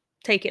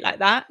take it like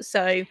that.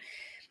 So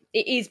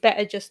it is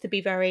better just to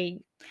be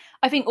very,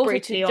 I think also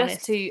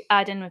just to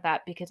add in with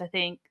that, because I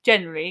think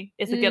generally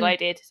it's a good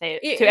idea to say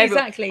it to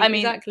everyone. Exactly. I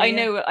mean, I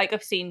know, like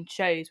I've seen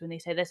shows when they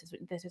say this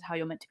is how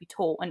you're meant to be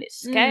taught, and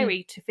it's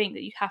scary to think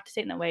that you have to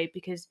say it in that way,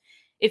 because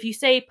if you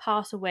say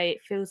pass away,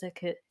 it feels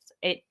like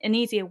it's an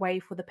easier way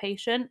for the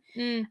patient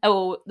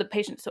or the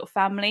patient's sort of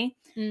family.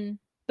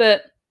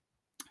 But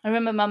I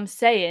remember Mum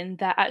saying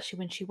that actually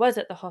when she was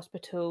at the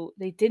hospital,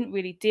 they didn't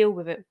really deal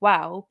with it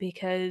well,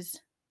 because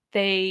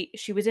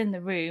she was in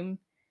the room.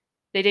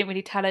 They didn't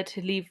really tell her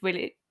to leave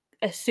really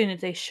as soon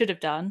as they should have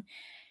done.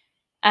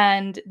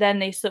 And then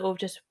they sort of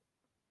just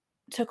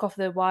took off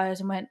the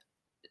wires and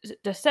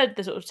just said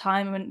the sort of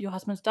time when your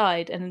husband's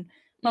died. And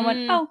Mum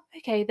went, oh,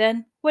 okay,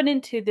 then. Went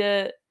into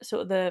the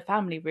sort of the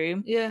family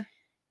room. Yeah.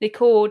 They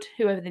called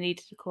whoever they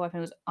needed to call. I think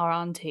it was our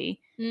auntie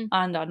Mm.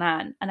 and our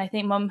nan. And I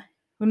think Mum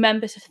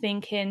remembers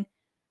thinking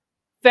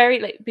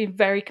being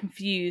very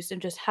confused and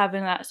just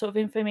having that sort of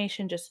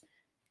information just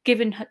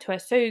given to her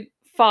so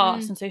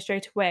fast and so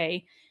straight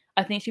away.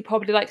 I think she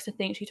probably likes to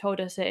think she told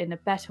us it in a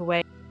better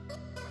way.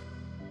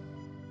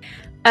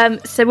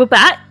 So we're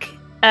back.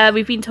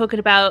 We've been talking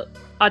about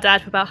our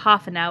dad for about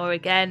half an hour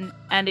again,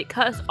 and it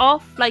cut us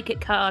off like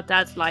it cut our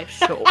dad's life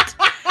short.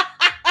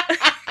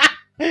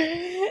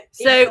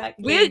 So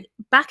we're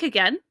back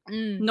again.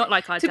 Not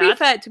like our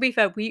dad. To be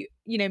fair, we,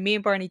 me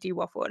and Bryony do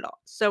waffle a lot.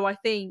 So I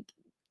think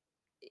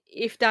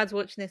if Dad's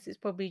watching this, it's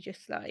probably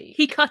just like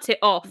he cut it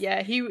off.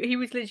 Yeah, he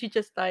was literally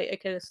just like,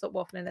 okay, let's stop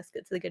waffling, let's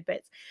get to the good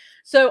bits.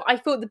 So I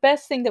thought the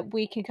best thing that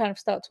we can kind of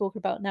start talking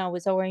about now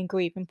is our own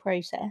grieving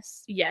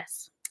process.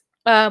 Yes.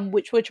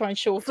 Which we're trying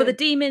short for the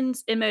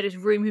demons in Murder's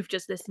Room who've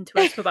just listened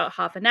to us for about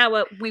half an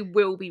hour. We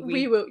will be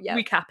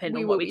recapping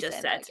on what we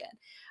just said.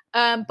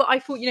 But I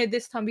thought,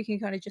 this time we can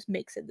kind of just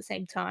mix at the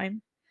same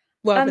time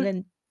rather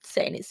than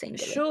saying it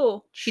singularly.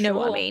 Sure. You know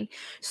what I mean?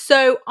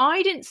 So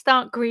I didn't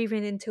start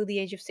grieving until the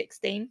age of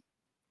 16.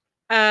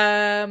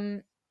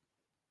 And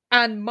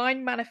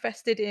mine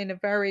manifested in a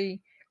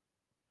very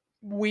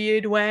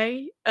weird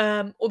way.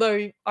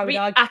 Although I would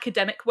argue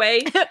academic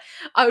way.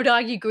 I would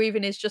argue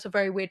grieving is just a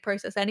very weird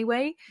process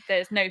anyway.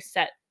 There's no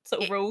set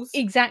sort of rules.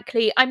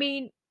 Exactly. I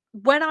mean,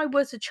 when I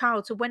was a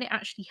child, so when it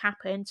actually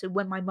happened, so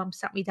when my mum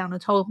sat me down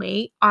and told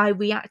me, I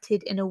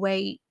reacted in a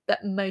way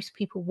that most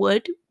people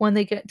would when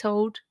they get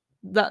told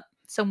that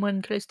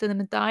someone close to them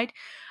had died.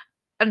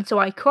 And so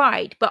I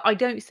cried, but I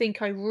don't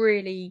think I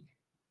really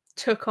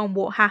took on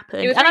what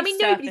happened. It was and I mean,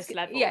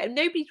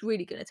 nobody's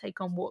really going to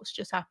take on what's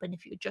just happened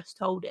if you're just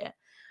told it.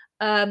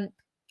 I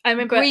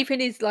remember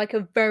grieving is like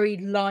a very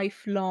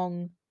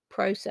lifelong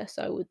process,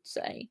 I would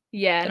say.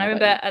 Yeah, and I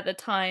remember at the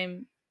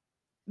time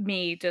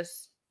me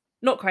just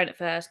not crying at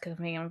first because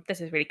I mean this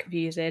is really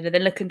confusing, and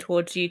then looking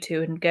towards you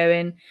two and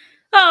going,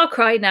 "Oh, I'll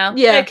cry now."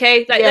 Yeah,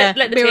 okay,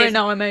 let the mirroring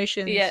our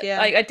emotions. Yeah,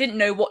 like I didn't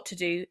know what to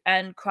do,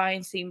 and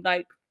crying seemed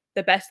like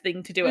the best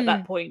thing to do at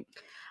that point.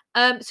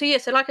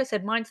 So like I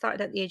said, mine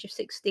started at the age of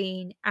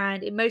 16,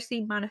 and it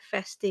mostly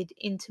manifested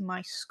into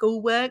my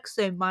schoolwork.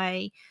 So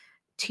my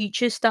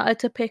teachers started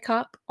to pick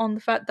up on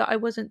the fact that I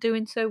wasn't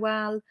doing so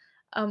well.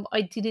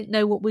 I didn't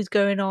know what was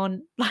going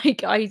on.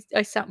 Like I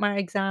sat my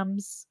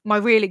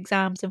real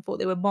exams, and thought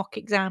they were mock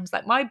exams.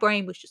 Like my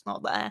brain was just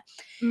not there.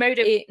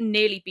 Moda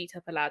nearly beat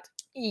up a lad,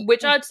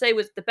 which I'd say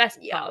was the best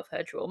part of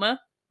her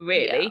trauma.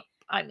 Really, yeah,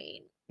 I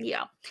mean,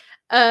 yeah.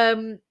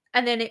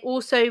 And then it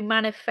also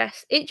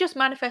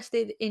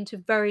manifested into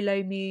very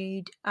low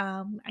mood,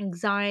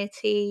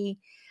 anxiety.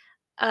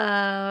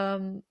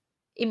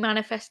 It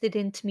manifested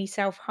into me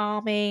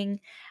self-harming,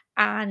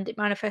 and it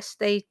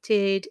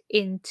manifested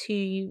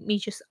into me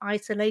just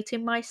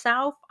isolating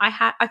myself.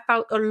 I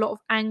felt a lot of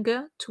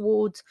anger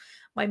towards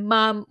my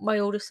mum, my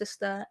older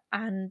sister,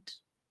 and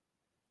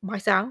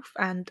myself,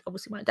 and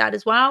obviously my dad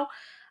as well.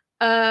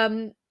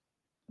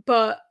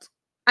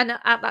 And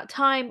at that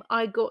time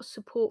I got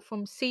support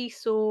from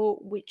Seesaw,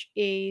 which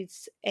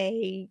is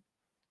a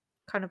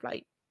kind of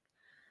like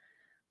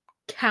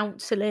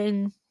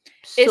counseling.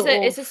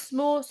 It's a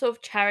small sort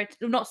of charity,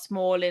 not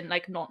small in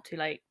like not to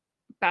like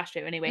bash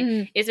it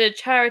anyway. It's a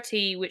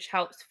charity which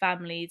helps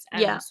families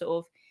and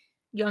sort of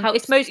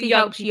it's mostly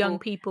helps young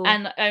people.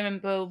 And I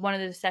remember one of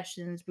the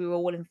sessions we were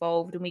all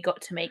involved, and we got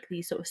to make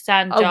these sort of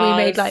sand jars.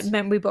 We made like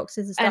memory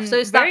boxes and stuff. And so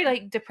it's very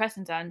like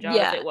depressing sand jars.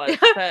 It was.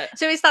 But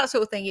so it's that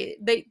sort of thing.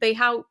 They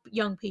help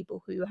young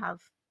people who have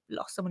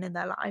lost someone in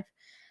their life.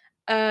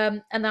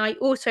 And I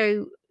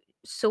also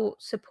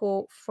sought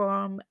support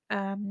from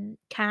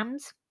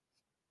CAMHS.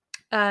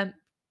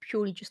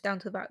 Purely just down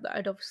to the fact that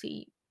I'd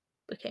obviously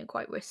became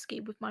quite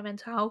risky with my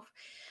mental health.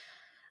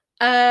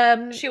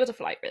 She was a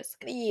flight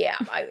risk. Yeah,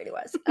 I really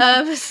was.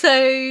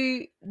 So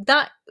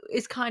that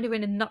is kind of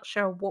in a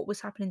nutshell what was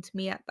happening to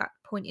me at that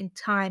point in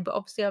time. But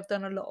obviously I've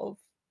done a lot of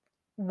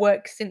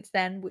work since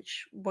then,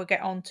 which we'll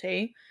get on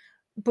to.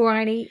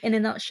 Bryony, in a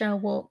nutshell,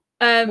 what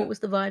was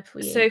the vibe for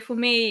you? So for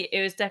me,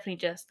 it was definitely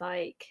just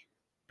like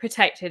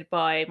protected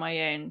by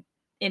my own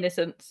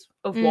innocence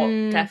of what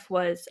death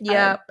was.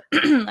 Yeah.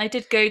 I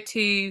did go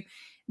to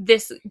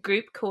this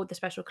group called the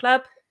Special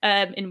Club,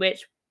 in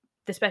which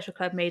the Special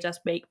Club made us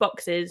make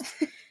boxes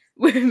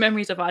with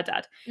memories of our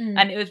dad.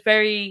 And it was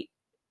very,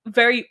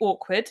 very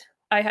awkward.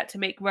 I had to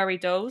make worry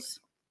dolls.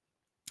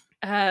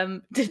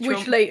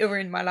 Which later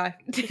in my life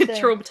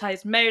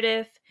traumatized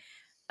Meredith.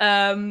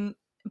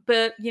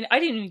 But I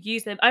didn't even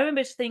use them. I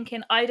remember just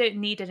thinking, I don't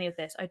need any of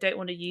this. I don't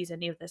want to use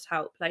any of this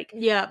help. Like,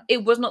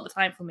 it was not the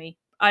time for me.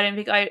 I don't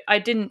think I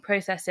didn't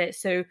process it.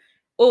 So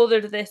all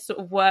of this sort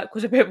of work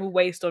was a bit of a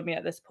waste on me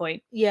at this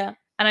point. Yeah.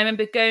 And I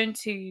remember going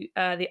to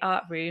the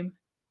art room,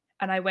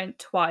 and I went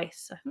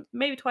twice,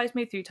 maybe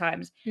 3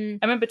 times. I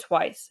remember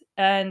twice,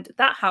 and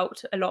that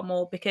helped a lot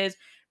more because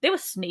they were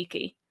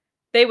sneaky.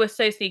 They were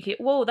so sneaky.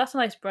 Whoa, that's a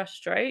nice brush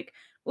stroke.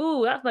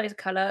 Oh, that's a nice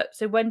colour.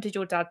 So when did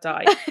your dad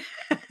die?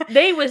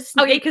 They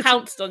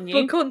pounced on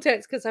you. For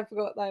context, because I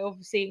forgot that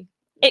obviously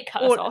It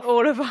cut us off.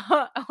 all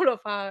of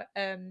our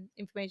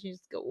information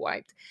just got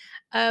wiped.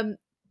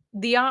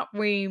 The Art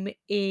Room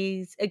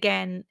is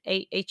again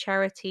a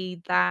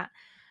charity that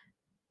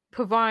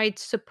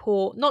provides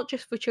support not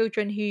just for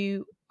children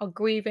who are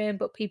grieving,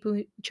 but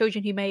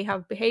children who may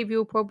have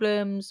behavioral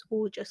problems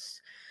or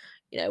just,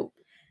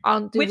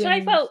 aren't Which I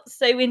doing. felt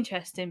so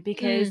interesting Mm.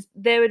 because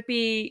there would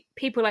be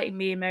people like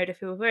me and Meredith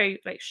who were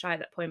very like shy at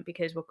that point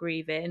because we're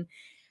grieving,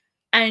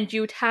 and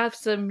you would have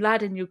some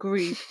lad in your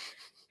group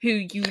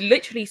who you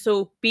literally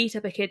saw beat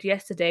up a kid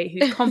yesterday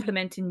who's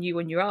complimenting you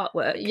on your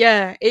artwork.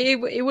 Yeah, it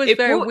was It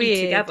very brought you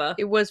weird. together.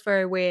 It was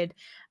very weird.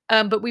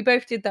 But we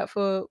both did that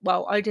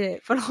I did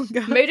it for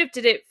longer. Motive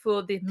did it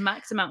for the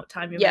max amount of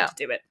time you're Yeah. meant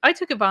to do it. I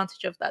took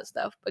advantage of that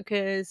stuff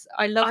because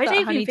I love I that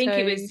don't honey even think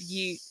it was toast.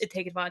 you to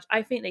take advantage.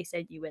 I think they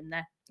sent you in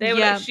there. They were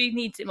Yeah. like, she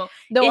needs it more.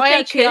 No, If I they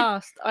actually could-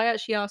 asked. I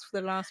actually asked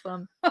for the last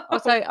one. I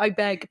was like, I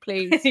beg,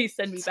 please, Please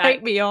send me take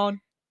back. me on.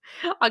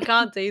 I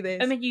can't do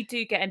this. I mean, you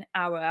do get an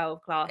hour out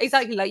of class.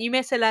 Exactly, like you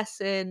miss a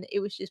lesson. It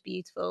was just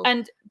beautiful.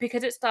 And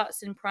because it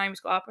starts in primary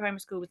school, our primary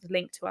school was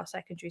linked to our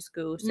secondary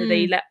school, so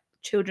they let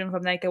children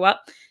from there go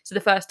up. So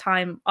the first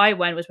time I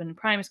went was when in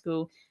primary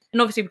school,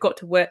 and obviously we got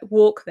to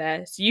walk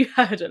there, so you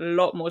had a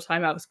lot more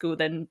time out of school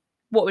than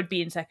what would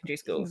be in secondary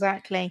school.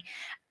 Exactly.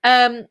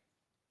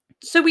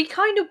 So we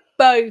kind of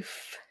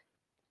both,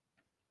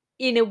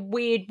 in a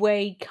weird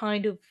way,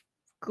 kind of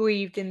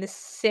grieved in the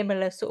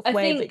similar sort of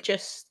way, but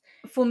just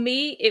for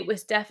me, it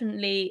was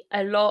definitely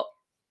a lot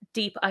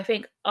deeper. I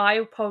think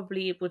I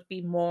probably would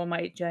be more on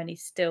my journey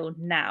still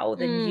now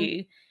than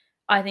you.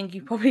 I think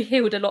you probably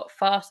healed a lot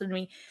faster than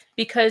me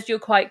because you're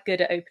quite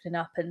good at opening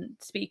up and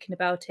speaking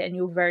about it, and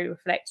you're very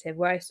reflective.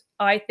 Whereas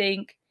I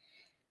think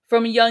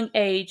from a young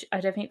age,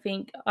 I definitely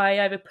think I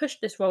either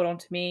pushed this role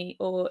onto me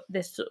or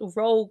this sort of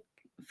role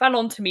fell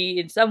onto me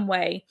in some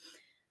way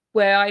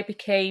where I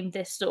became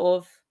this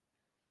sort of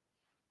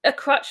a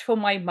crutch for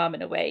my mum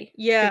in a way.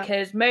 Yeah.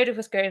 Because Motive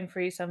was going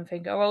through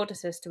something, our older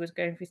sister was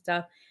going through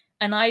stuff,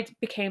 and I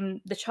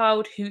became the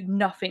child who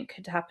nothing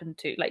could happen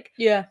to. Like,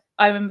 yeah.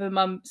 I remember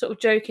mum sort of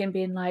joking,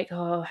 being like,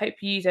 "Oh, I hope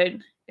you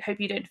don't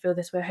feel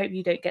this way. I hope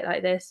you don't get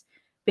like this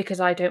because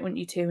I don't want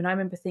you to." And I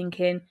remember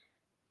thinking,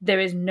 there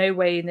is no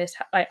way in this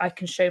I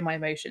can show my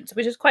emotions,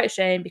 which is quite a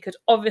shame because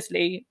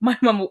obviously my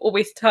mum will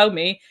always tell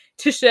me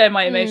to share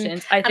my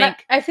emotions. I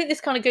think this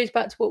kind of goes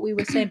back to what we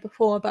were saying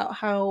before about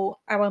how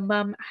our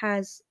mum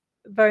has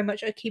very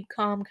much a keep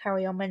calm,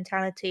 carry on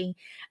mentality.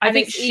 I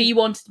think she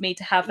wanted me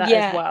to have that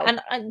as well.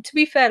 And to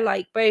be fair,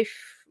 like both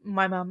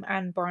my mum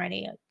and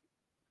Bryony, I'm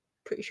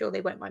pretty sure they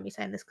won't mind me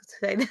saying this because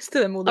I say this to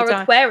them all the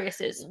time.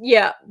 Aquariuses.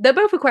 Yeah, they're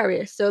both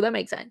Aquarius, so that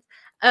makes sense.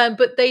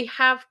 But they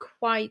have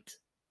quite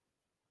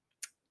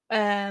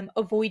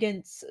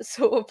avoidance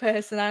sort of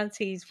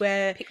personalities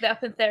where pick that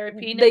up in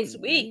therapy next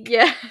week.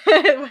 Yeah,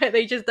 where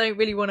they just don't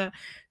really want to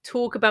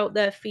talk about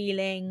their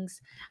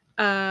feelings.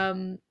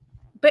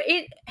 But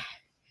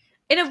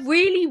in a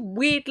really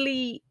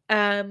weirdly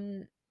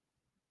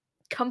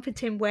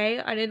comforting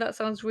way. I know that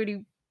sounds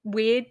really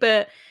weird,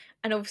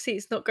 and obviously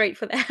it's not great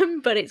for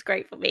them, but it's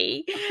great for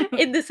me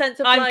in the sense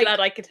of I'm glad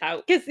I could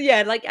help. Because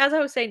yeah, like as I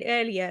was saying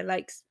earlier,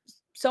 like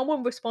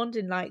someone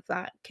responding like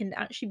that can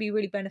actually be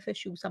really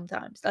beneficial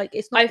sometimes. Like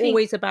it's not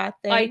always a bad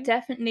thing. I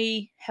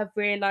definitely have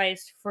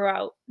realized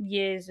throughout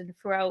years and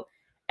throughout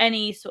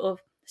any sort of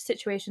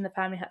situation the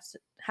family had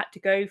to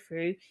go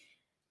through,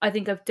 I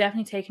think I've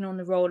definitely taken on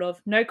the role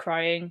of no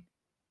crying,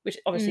 which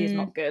obviously is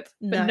not good.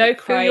 But no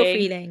crying. Feel your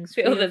feelings.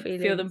 Feel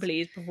them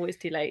please before it's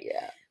too late.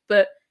 Yeah.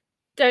 But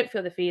don't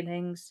feel the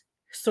feelings.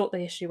 Sort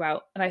the issue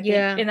out. And I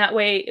think in that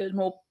way it was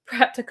more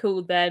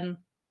practical than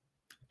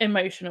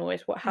emotional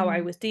is how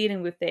I was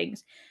dealing with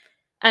things.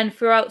 And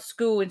throughout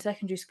school, in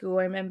secondary school,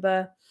 I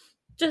remember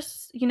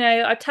just,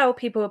 I'd tell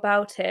people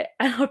about it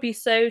and I'd be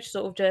so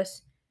sort of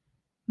just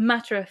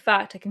matter of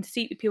fact. I can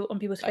see people on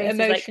people's faces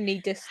emotionally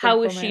like, distant.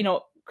 how is she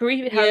not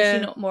grieving? How is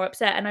she not more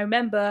upset? And I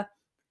remember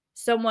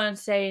someone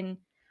saying,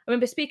 I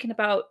remember speaking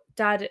about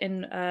dad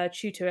in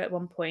tutor at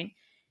one point,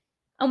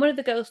 and one of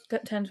the girls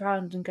turns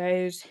around and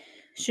goes,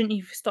 "Shouldn't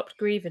you have stopped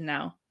grieving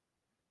now?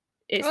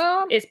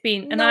 It's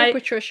been." And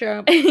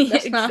Patricia,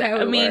 that's not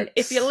how it works.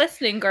 If you're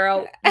listening,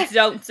 girl,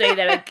 don't say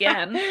that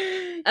again.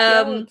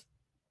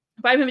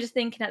 But I remember just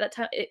thinking at that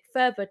time, it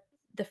furthered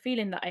the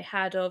feeling that I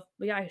had of,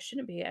 yeah, I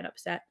shouldn't be getting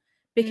upset.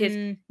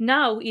 Because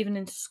now, even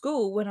in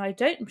school, when I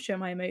don't show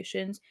my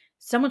emotions,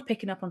 someone's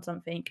picking up on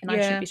something and I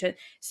shouldn't be showing.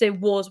 So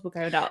wars were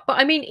going up. But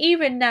I mean,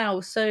 even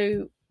now,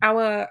 so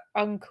our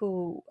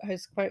uncle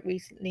has quite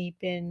recently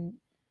been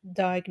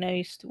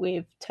diagnosed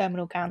with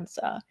terminal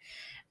cancer.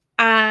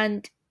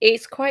 And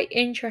it's quite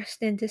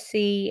interesting to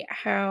see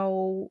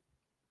how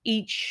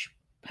each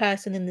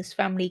person in this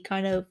family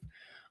kind of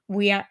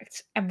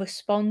react and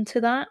respond to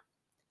that.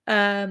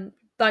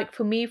 Like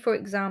for me, for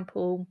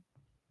example,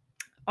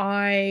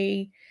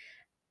 I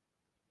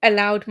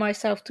allowed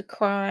myself to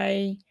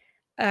cry.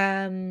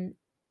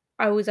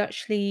 I was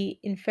actually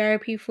in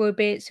therapy for a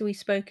bit, so we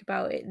spoke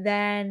about it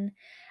then.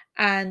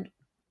 And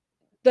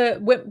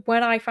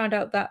when I found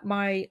out that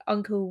my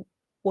uncle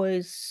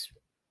was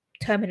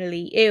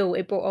terminally ill,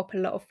 it brought up a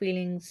lot of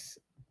feelings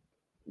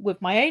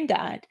with my own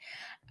dad.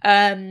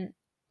 And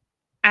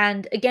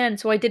again,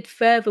 so I did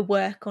further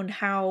work on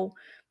how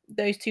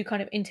those two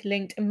kind of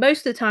interlinked. And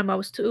most of the time,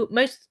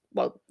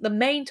 the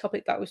main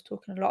topic that I was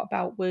talking a lot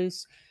about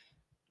was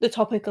the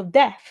topic of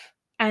death,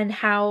 and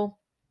how,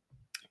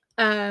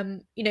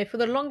 for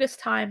the longest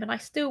time, and I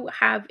still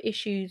have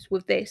issues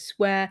with this,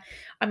 where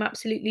I'm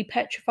absolutely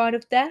petrified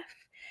of death.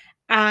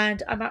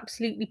 And I'm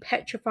absolutely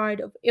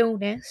petrified of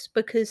illness,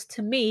 because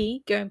to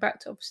me, going back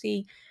to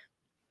obviously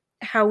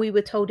how we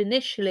were told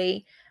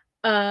initially,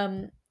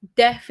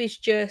 death is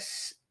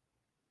just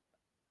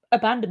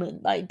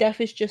abandonment. Like,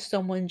 death is just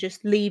someone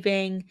just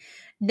leaving,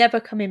 never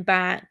coming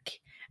back.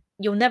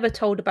 You're never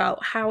told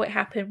about how it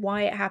happened,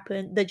 why it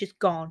happened. They're just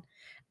gone.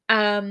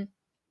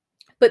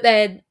 But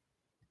then,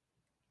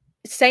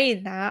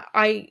 saying that,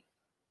 I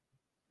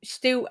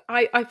feel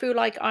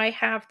like I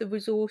have the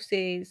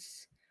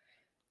resources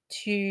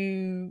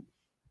to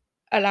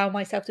allow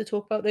myself to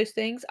talk about those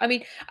things. I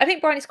mean, I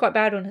think Bryony's quite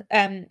hard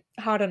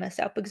on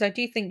herself, because I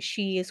do think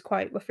she is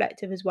quite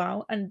reflective as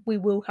well, and we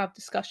will have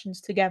discussions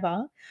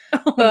together.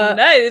 Oh But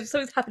no,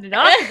 something's happening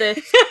after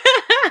this.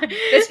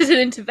 This is an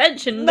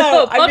intervention,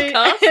 no, not a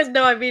podcast.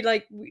 I mean,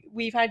 like,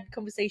 we've had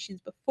conversations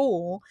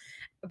before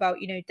about,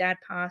 dad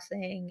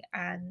passing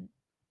and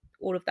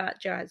all of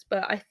that jazz.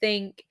 But I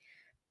think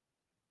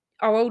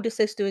our older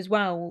sister as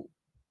well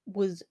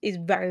is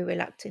very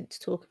reluctant to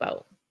talk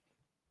about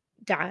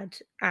dad,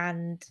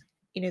 and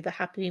the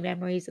happy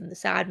memories and the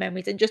sad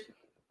memories, and just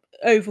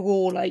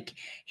overall, like,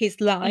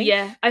 his life.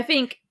 Yeah, I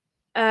think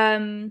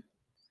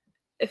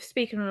if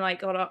speaking on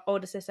like our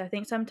older sister, I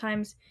think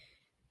sometimes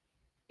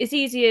it's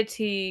easier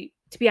to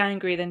be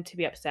angry than to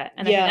be upset,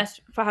 and I think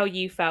that's for how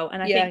you felt.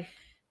 And I think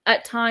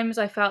at times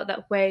I felt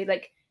that way,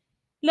 like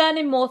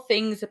learning more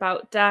things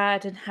about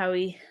dad and how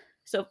he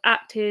sort of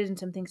acted and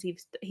some things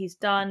he's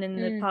done in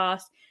the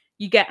past.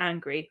 You get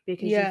angry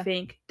because you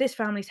think this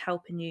family's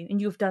helping you, and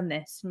you've done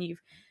this, and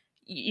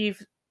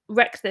you've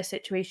wrecked their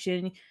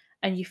situation,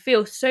 and you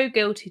feel so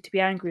guilty to be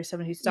angry with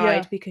someone who's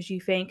died, because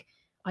you think,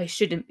 I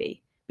shouldn't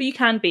be, but you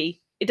can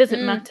be. It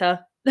doesn't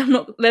matter.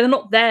 They're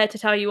not there to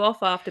tell you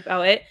off after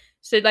about it.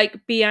 So,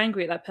 like, be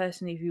angry at that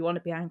person if you want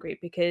to be angry,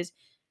 because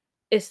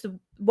it's the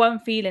one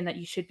feeling that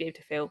you should be able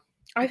to feel.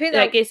 I think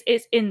like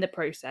it's in the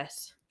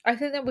process. I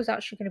think that was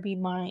actually going to be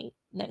my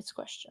next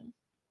question.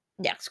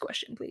 Next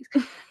question, please.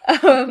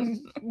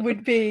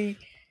 Would be,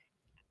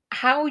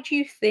 how do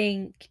you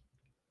think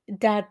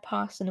dad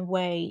passing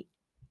away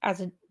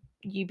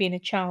you being a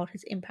child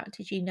has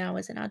impacted you now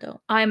as an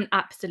adult? I'm an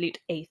absolute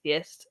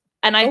atheist,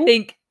 and I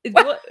think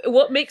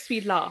what makes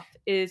me laugh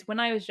is when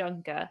I was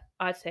younger,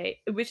 I'd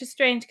say, which is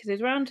strange because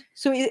it's around.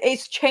 So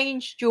it's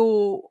changed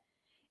your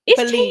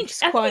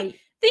beliefs quite.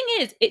 Thing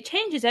is, it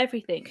changes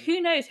everything. Who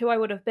knows who I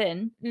would have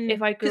been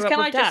if I grew up with dad. Because can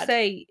I just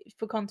say,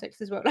 for context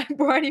as well, like,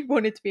 Bryony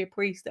wanted to be a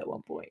priest at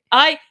one point.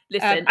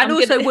 Listen, and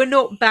also we're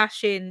not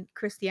bashing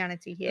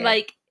Christianity here.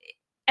 Like,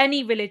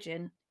 any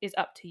religion is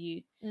up to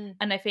you,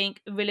 and I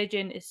think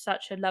religion is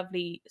such a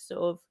lovely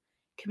sort of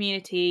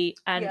community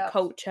and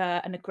culture,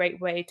 and a great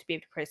way to be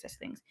able to process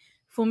things.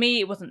 For me,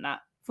 it wasn't that.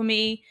 For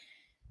me,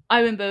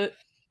 I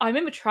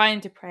remember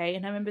trying to pray,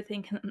 and I remember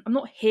thinking, I'm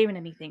not hearing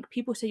anything.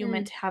 People say you're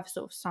meant to have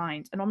sort of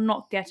signs, and I'm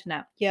not getting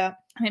it. Yeah.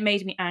 And it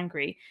made me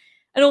angry.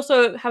 And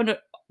also, having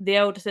the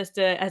elder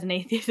sister as an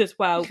atheist as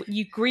well,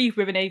 you grieve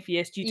with an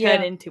atheist, you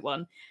turn into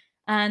one.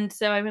 And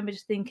so I remember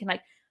just thinking,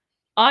 like,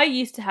 I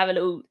used to have a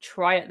little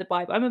try at the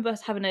Bible. I remember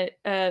us having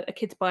a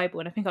kid's Bible,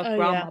 and I think our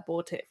grandma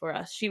bought it for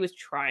us. She was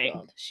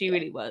trying. She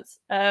really was.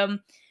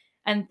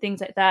 And things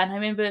like that. And I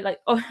remember,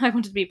 like, I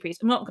wanted to be a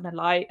priest. I'm not going to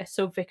lie. I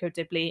saw Vicar of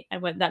Dibley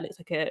and went, that looks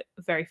like a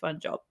very fun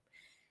job.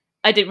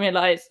 I didn't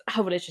realise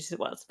how religious it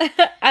was.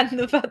 And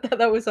the fact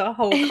that was a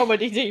whole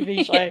comedy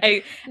TV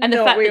show. And the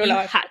fact that you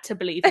had to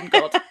believe in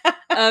God.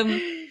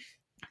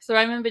 So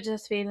I remember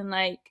just feeling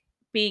like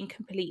being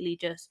completely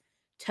just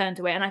turned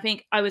away. And I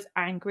think I was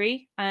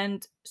angry,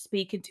 and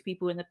speaking to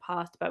people in the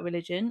past about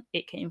religion,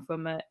 it came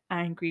from an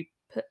angry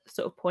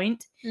sort of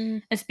point.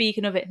 And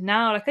speaking of it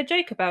now, like, I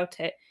joke about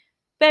it.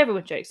 But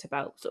everyone jokes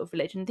about sort of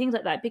religion and things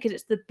like that, because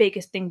it's the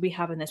biggest thing we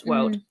have in this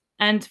world.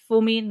 And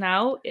for me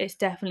now, it's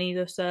definitely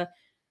just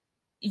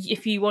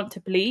if you want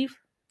to believe,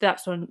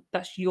 that's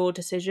your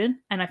decision,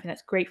 and I think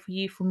that's great for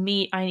you. For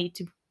me, I need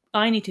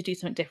to do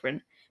something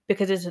different,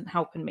 because it isn't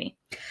helping me.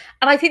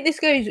 And I think this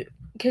goes,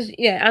 because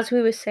as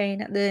we were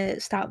saying at the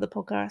start of the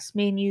podcast,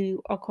 me and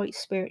you are quite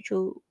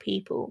spiritual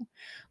people,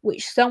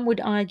 which some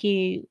would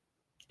argue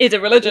is a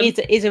religion.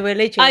 Is a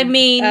religion. I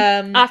mean,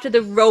 after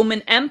the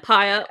Roman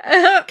Empire,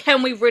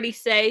 can we really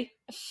say?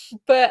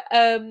 But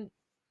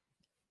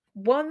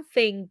one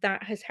thing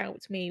that has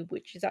helped me,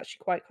 which is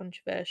actually quite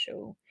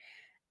controversial,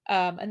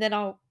 and then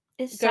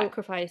it's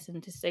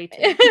sacrificing to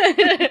Satan.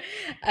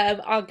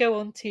 I'll go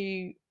on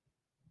to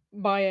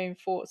my own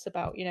thoughts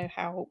about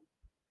how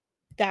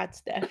dad's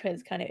death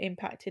has kind of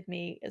impacted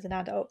me as an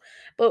adult.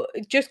 But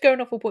just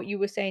going off of what you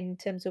were saying in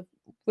terms of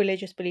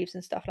religious beliefs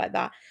and stuff like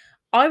that,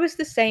 I was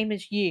the same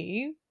as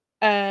you,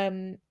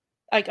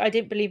 like I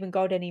didn't believe in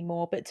God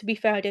anymore. But to be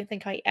fair, I don't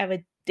think I ever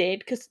did,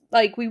 because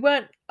like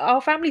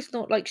our family's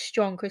not like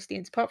strong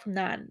Christians apart from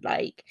Nan.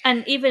 Like,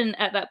 And even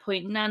at that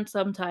point, Nan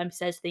sometimes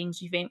says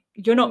things you think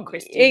you're not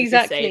Christian.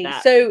 exactly. If you say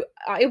that. So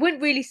I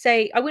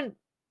wouldn't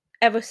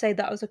ever say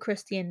that I was a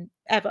Christian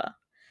ever.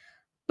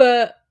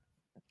 But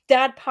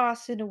Dad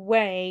passing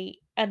away,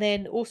 and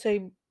then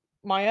also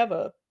my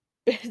other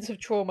bits of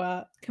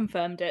trauma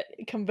confirmed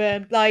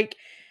like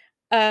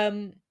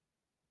kind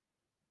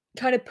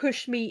of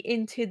pushed me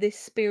into this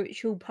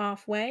spiritual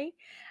pathway.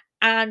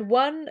 And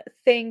one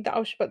thing that I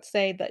was about to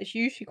say that is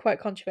usually quite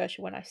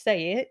controversial when I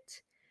say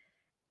it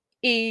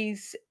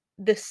is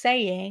the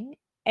saying,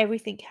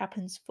 everything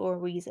happens for a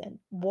reason.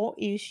 What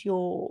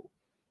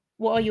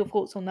are your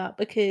thoughts on that?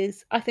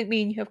 Because I think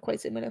me and you have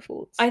quite similar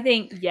thoughts. I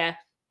think, yeah,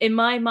 in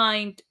my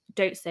mind,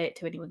 don't say it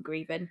to anyone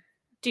grieving.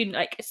 Do,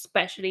 like,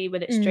 especially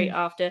when it's straight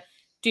after,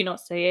 do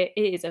not say it.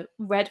 It is a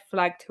red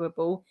flag to a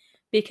bull,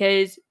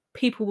 because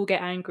people will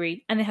get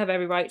angry, and they have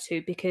every right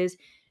to, because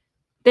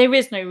there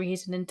is no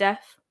reason in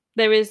death.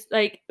 There is,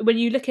 like, when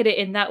you look at it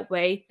in that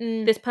way,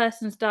 this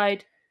person's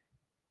died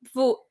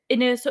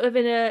in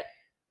a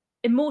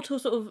immortal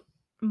sort of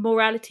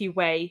morality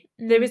way.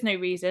 There is no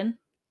reason,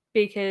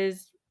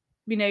 because,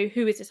 you know,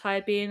 who is this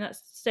higher being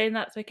that's saying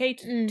that's okay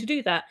to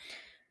do that?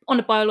 On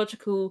a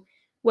biological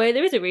way,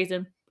 there is a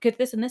reason, because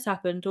this and this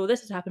happened, or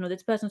this has happened, or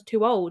this person's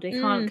too old, they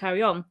can't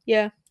carry on.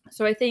 Yeah.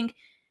 So I think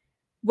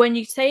when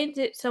you say it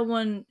to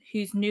someone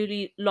who's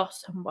newly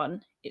lost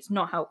someone, it's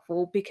not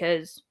helpful,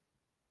 because,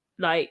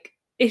 like,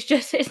 it's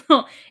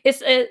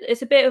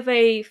a bit of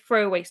a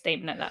throwaway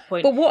statement at that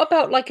point. But what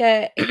about like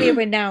a here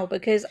and now?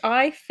 Because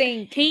I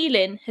think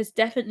healing has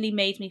definitely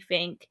made me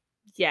think,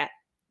 yeah,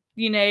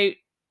 you know,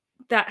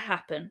 that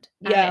happened.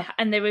 Yeah.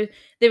 And there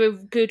were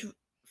good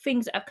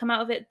things that have come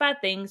out of it, bad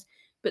things,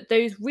 but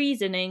those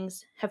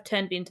reasonings have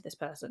turned me into this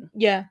person.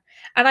 Yeah.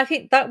 And I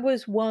think that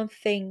was one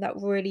thing that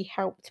really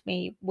helped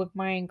me with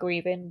my own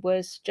grieving,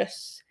 was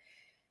just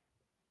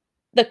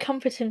the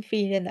comforting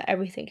feeling that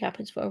everything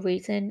happens for a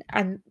reason.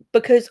 And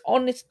because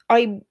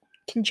I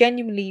can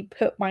genuinely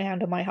put my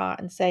hand on my heart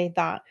and say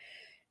that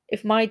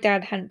if my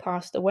dad hadn't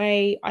passed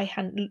away, I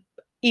hadn't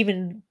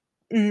even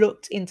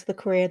looked into the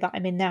career that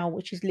I'm in now,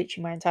 which is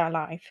literally my entire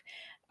life.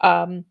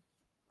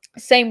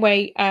 Same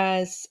way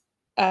as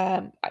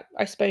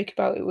I spoke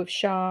about it with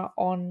Shah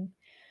on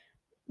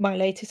my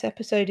latest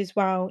episode as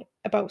well,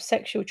 about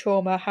sexual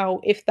trauma,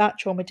 how if that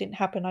trauma didn't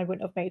happen, I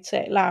wouldn't have made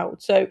Say It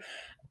Loud. So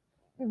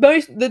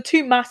the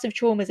two massive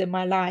traumas in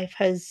my life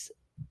has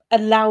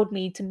allowed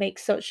me to make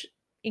such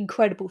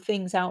incredible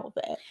things out of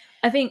it.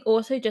 I think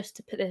also, just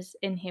to put this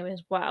in here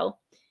as well,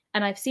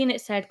 and I've seen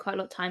it said quite a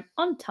lot of time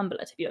on Tumblr,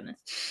 to be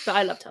honest, but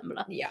I love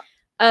Tumblr. Yeah.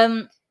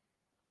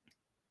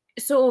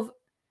 Sort of,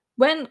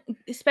 when,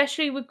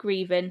 especially with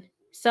grieving,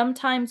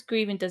 sometimes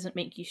grieving doesn't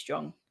make you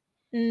strong.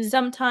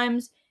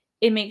 Sometimes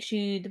it makes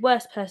you the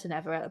worst person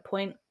ever at a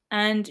point,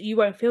 and you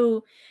won't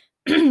feel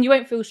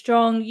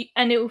strong,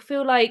 and it will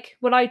feel like,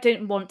 well, I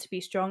don't want to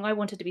be strong, I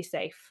wanted to be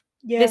safe.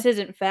 Yeah. This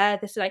isn't fair.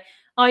 This is like,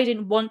 I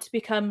didn't want to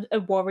become a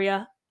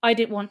warrior. I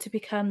didn't want to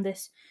become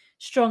this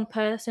strong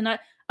person.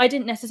 I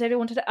didn't necessarily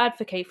want to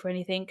advocate for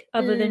anything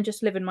other than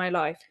just living my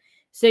life.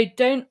 So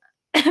don't,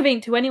 I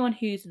think, to anyone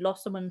who's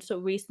lost someone sort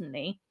of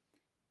recently,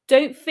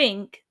 don't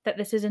think that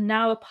this is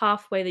now a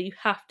pathway that you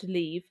have to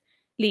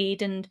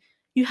lead, and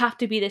you have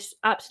to be this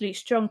absolute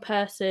strong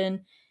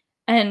person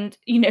and,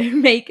 you know,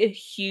 make a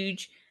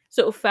huge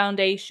sort of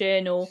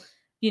foundation, or,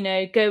 you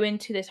know, go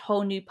into this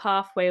whole new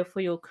pathway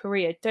for your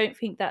career. Don't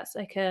think that's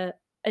like a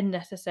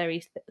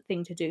necessary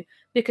thing to do,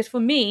 because for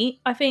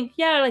me, I think,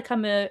 yeah, like,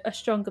 I'm a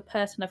stronger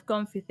person, I've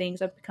gone through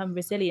things, I've become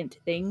resilient to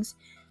things,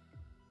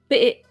 but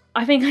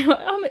I think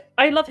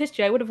I love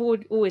history. I would have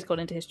always gone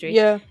into history.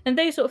 Yeah. And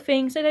those sort of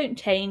things, they don't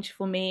change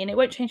for me, and it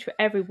won't change for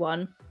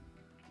everyone.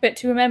 But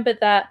to remember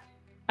that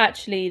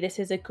actually this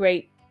is a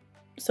great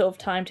sort of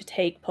time to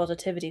take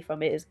positivity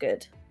from it is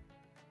good.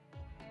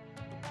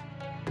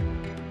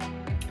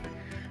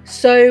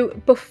 So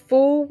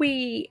before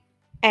we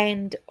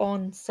end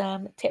on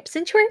some tips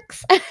and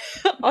tricks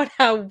on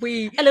how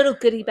we... A little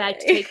goodie bag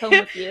to take home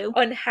with you.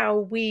 On how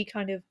we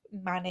kind of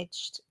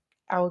managed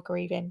our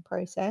grieving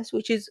process,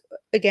 which is,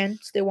 again,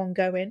 still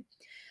ongoing.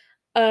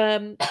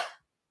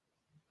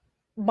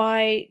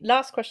 My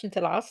last question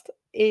to last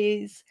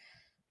is,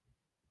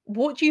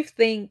 what do you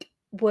think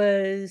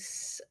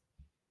was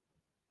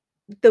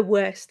the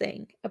worst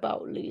thing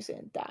about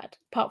losing Dad,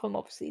 apart from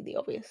obviously the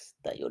obvious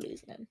that you're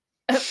losing him?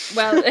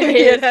 Well,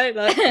 you know,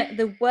 like...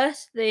 the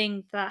worst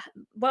thing that,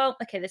 well,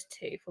 okay, there's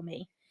two for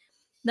me.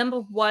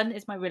 Number one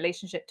is my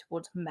relationship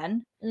towards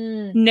men.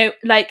 No,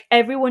 like,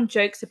 everyone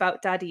jokes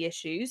about daddy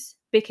issues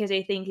because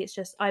they think it's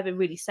just either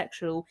really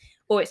sexual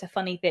or it's a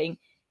funny thing.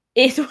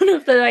 It's one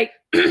of the, like,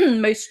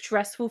 most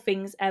stressful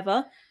things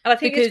ever. And I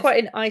think it's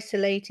quite an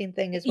isolating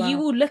thing as well. You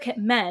will look at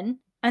men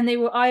and they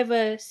will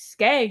either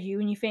scare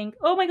you and you think,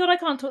 oh my god, I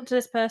can't talk to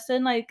this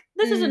person. Like,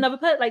 this is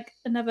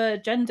another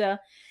gender.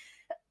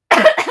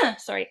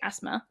 Sorry,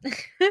 asthma.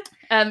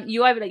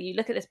 You either, like, you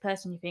look at this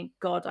person, you think,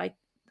 God,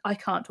 I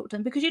can't talk to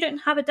them because you don't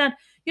have a dad.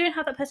 You don't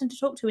have that person to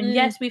talk to. And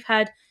yes, we've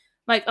had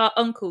like our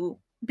uncle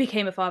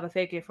became a father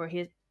figure for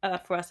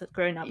us as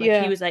growing up.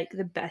 Like he was like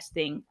the best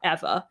thing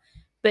ever,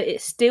 but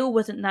it still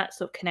wasn't that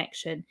sort of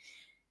connection.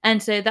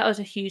 And so that was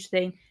a huge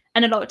thing.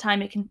 And a lot of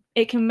time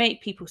it can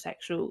make people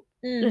sexual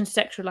and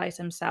sexualize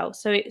themselves.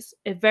 So it's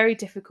a very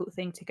difficult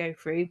thing to go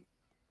through.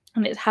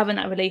 And it's having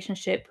that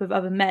relationship with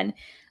other men.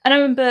 And I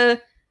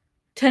remember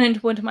turning to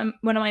one of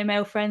my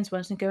male friends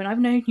once and going, I've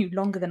known you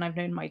longer than I've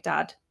known my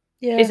dad.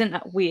 Yeah. Isn't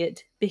that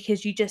weird?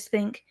 Because you just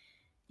think,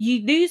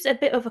 you lose a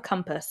bit of a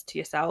compass to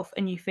yourself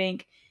and you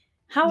think,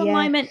 how am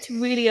I meant to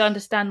really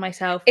understand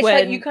myself it's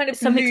when like you kind of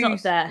something's lose,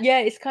 not there? Yeah,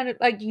 it's kind of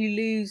like you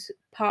lose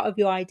part of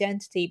your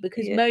identity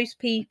because most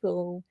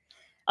people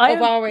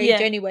of our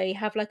age anyway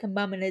have like a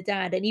mum and a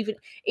dad, and even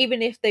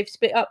if they've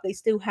split up, they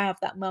still have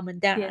that mum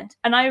and dad. Yeah.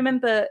 And I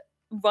remember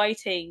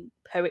writing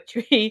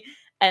poetry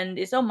and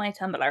it's on my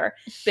Tumblr,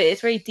 but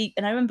it's very deep.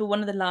 And I remember one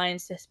of the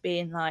lines just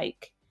being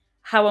like,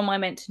 how am I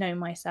meant to know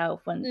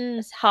myself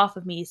when half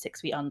of me is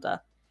 6 feet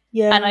under?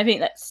 Yeah. And I think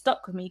that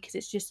stuck with me because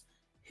it's just,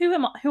 who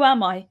am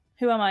I?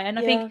 And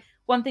I think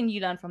one thing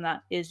you learn from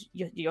that is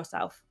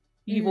yourself.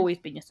 You've always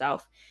been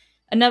yourself.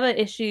 Another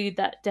issue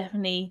that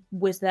definitely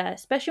was there,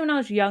 especially when I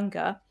was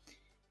younger,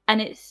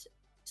 and it's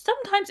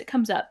sometimes it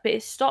comes up, but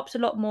it stops a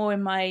lot more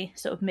in my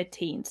sort of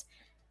mid-teens,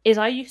 is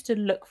I used to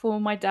look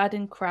for my dad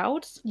in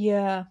crowds.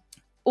 Yeah.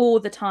 All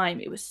the time.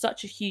 It was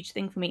such a huge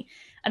thing for me.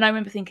 And I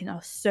remember thinking I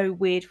was so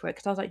weird for it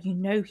because I was like,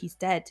 he's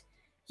dead.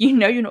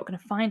 You're not going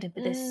to find him.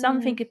 But there's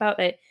something about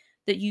it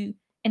that you,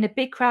 in a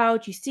big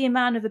crowd, you see a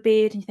man with a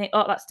beard and you think,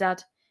 oh, that's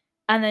dad.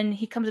 And then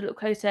he comes a little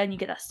closer and you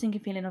get that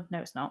sinking feeling of, no,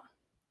 it's not.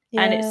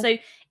 Yeah. And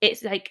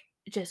it's like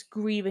just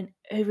grieving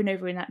over and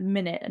over in that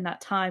minute and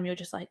that time. You're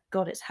just like,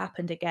 God, it's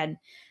happened again.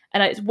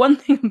 And it's one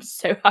thing I'm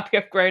so happy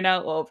I've grown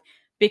out of,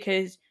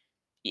 because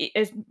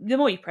the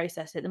more you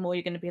process it, the more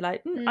you're going to be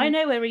like, I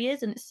know where he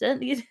is, and it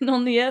certainly isn't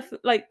on the earth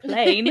like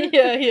plane.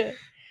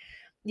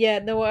 Yeah.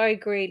 No, I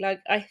agree.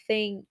 Like, I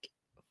think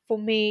for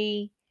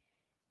me,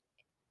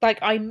 like,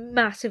 I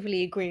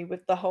massively agree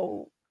with the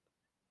whole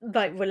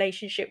like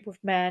relationship with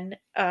men.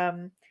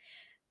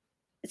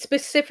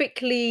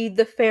 Specifically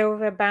the fear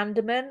of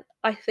abandonment.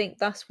 I think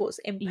that's what's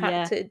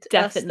impacted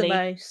us the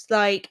most.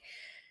 Like,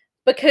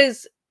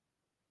 because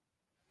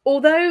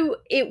although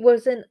it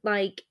wasn't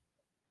like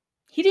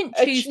he didn't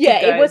choose to go.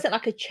 It wasn't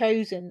like a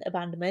chosen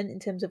abandonment in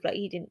terms of like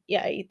he didn't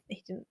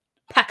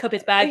pack up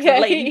his bags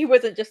and leave. He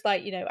wasn't just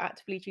like,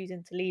 actively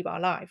choosing to leave our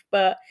life.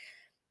 But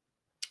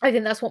I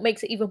think that's what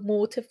makes it even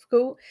more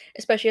difficult,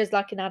 especially as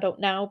like an adult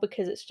now,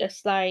 because it's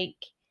just like,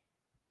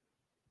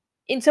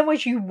 in some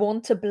ways you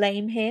want to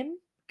blame him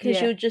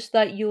because you're just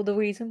like, you're the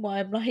reason why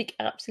I'm like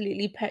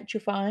absolutely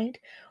petrified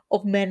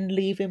of men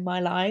leaving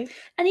my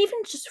life. And even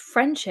just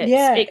friendships.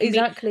 Yeah,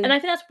 exactly. And I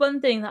think that's one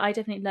thing that I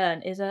definitely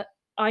learned is that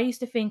I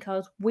used to think I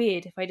was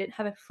weird if I didn't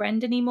have a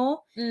friend anymore.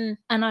 And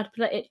I'd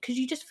play it because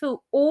you just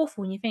feel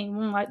awful and you think,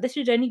 like, this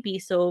should only be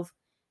sort of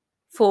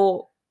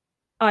for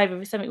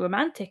either something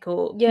romantic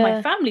or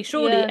my family,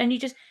 surely. And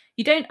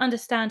you don't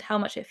understand how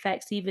much it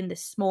affects even the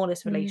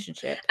smallest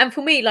relationship. And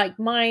for me, like,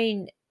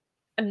 mine,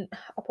 and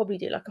I'll probably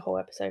do like a whole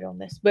episode on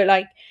this, but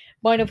like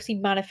mine obviously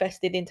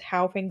manifested into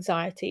health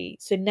anxiety.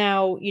 So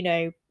now,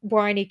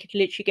 Bryony could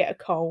literally get a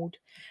cold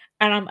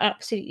and I'm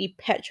absolutely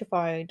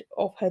petrified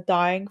of her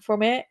dying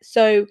from it.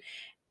 So,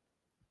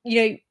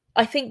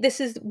 I think this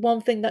is one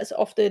thing that's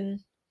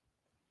often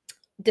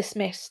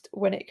dismissed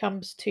when it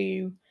comes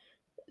to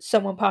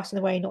someone passing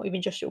away, not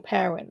even just your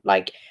parent.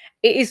 Like,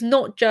 it is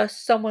not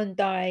just someone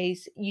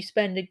dies, you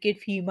spend a good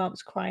few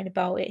months crying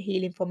about it,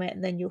 healing from it,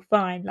 and then you're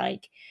fine.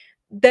 Like,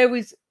 there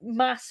was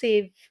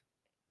massive,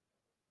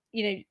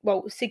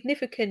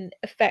 significant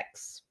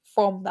effects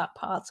from that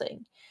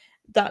passing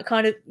that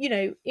kind of,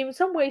 in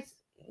some ways,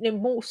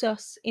 morphs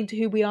us into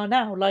who we are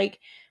now. Like,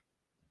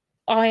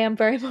 I am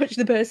very much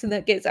the person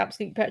that gets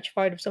absolutely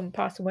petrified of someone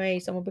passing away,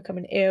 someone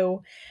becoming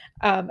ill,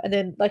 and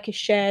then like a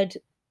shared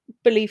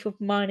belief of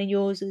mine and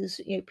yours is,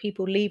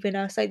 people leaving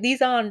us. Like,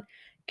 these aren't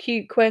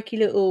cute, quirky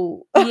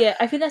little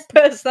I think that's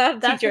personality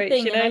that's traits,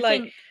 the thing. And I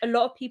think a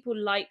lot of people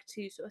like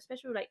to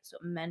especially like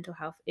sort of mental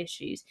health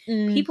issues,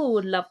 people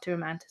would love to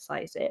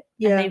romanticize it,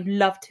 and they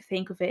love to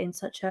think of it in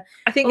such a,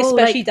 I think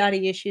especially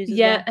daddy issues as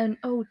well. And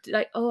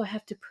I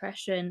have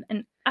depression,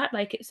 and act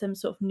like it's some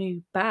sort of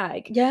new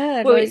bag.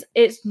 Well, like,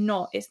 it's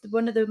not. It's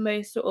one of the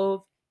most sort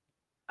of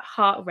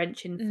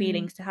heart-wrenching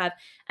feelings to have,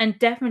 and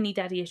definitely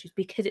daddy issues,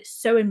 because it's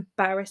so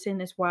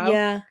embarrassing as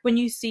well. When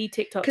you see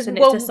TikToks and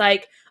it's just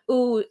like,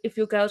 oh, if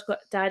your girl's got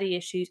daddy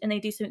issues and they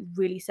do something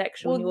really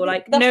sexual, and you're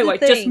like, no, I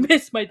just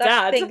miss my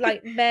dad. The thing,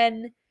 like,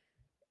 men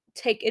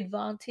take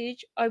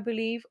advantage, I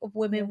believe, of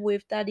women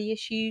with daddy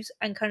issues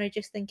and kind of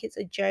just think it's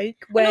a joke.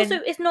 And also,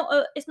 it's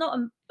not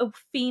a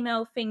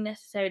female thing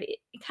necessarily.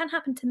 It can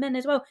happen to men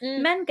as well.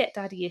 Men get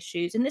daddy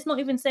issues, and it's not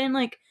even saying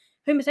like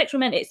homosexual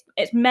men.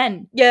 It's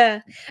men.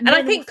 Yeah, men, and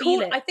I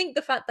think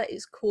the fact that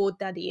it's called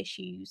daddy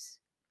issues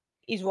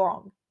is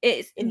wrong.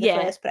 it's in the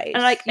first place.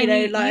 And like, you know,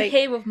 you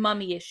hear of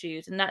mummy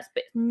issues, and that's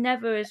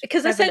never as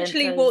because prevalent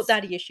essentially as... what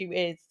daddy issue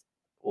is,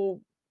 or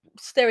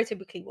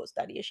stereotypically what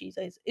daddy issues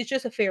is, it's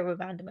just a fear of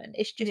abandonment.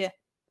 It's just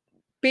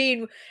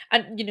being,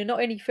 and you know,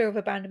 not only fear of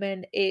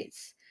abandonment,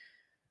 it's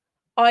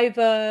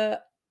either,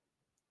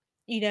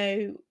 you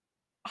know,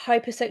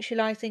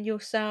 hypersexualizing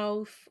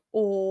yourself,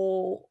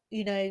 or,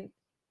 you know,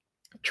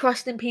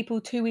 trusting people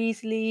too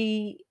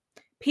easily.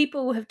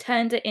 People have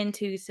turned it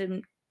into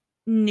some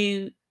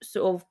new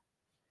sort of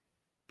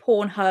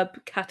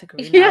Pornhub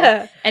category now,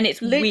 Yeah, and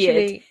it's weird.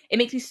 literally. It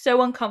makes me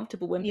so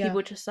uncomfortable when Yeah.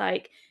 people just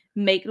like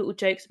make little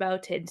jokes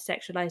about it and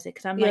sexualize it,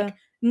 because I'm Yeah. like,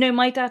 no,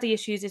 my daddy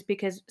issues is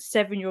because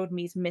 7-year-old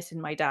me is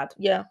missing my dad.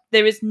 Yeah.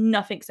 There is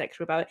nothing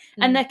sexual about it,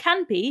 and there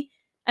can be,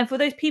 and for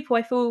those people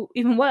I feel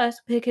even worse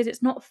because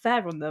it's not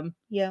fair on them.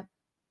 Yeah.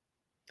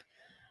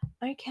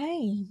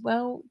 Okay,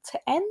 well,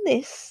 to end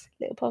this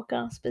little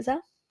podcast,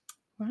 Bizarre.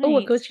 Right. Oh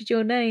my god, she's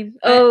your name.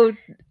 Oh,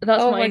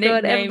 that's oh my my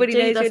god, nickname. everybody Jeez,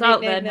 knows your that's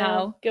out nickname there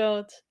now.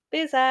 God,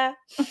 Bizarre.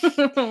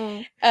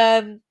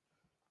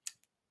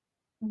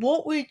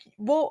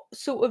 What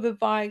sort of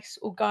advice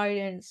or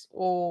guidance,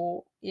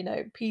 or, you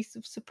know, piece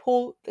of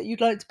support that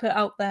you'd like to put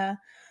out there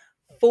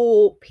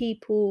for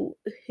people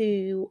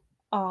who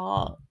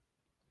are,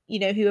 you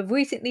know, who have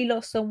recently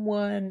lost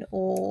someone,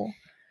 or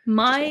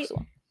my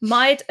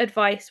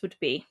advice would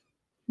be,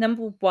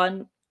 number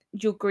one,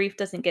 your grief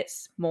doesn't get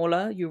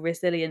smaller, your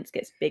resilience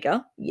gets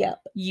bigger. Yeah,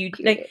 you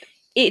like,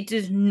 it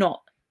does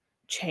not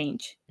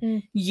change.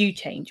 You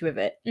change with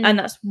it. And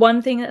that's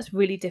one thing that's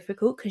really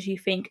difficult, because you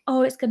think,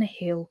 oh, it's going to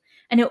heal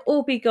and it'll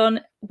all be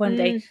gone one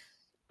day.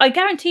 I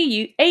guarantee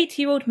you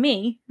 80-year-old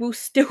me will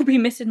still be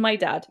missing my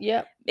dad.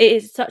 Yeah, it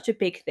is such a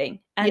big thing,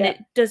 and it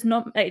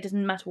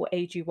doesn't matter what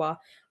age you are,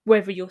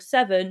 whether you're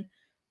 7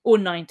 or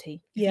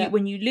 90.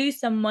 When you lose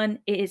someone,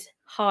 it is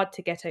hard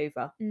to get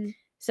over.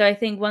 So I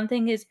think one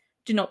thing is,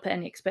 do not put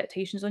any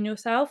expectations on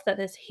yourself that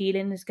this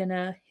healing is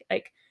gonna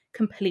like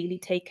completely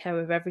take care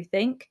of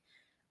everything.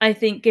 I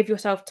think give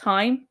yourself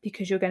time,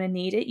 because you're going to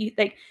need it. You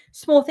like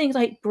small things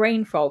like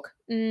brain fog,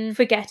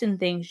 forgetting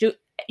things.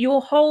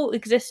 Your whole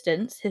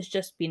existence has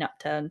just been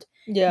upturned.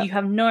 Yeah. You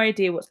have no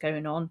idea what's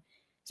going on,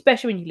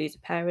 especially when you lose a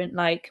parent.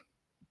 Like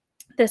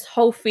this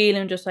whole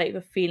feeling, just like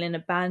the feeling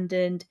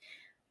abandoned,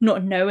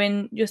 not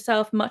knowing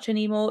yourself much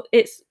anymore,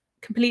 it's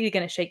completely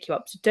going to shake you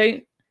up. So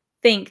don't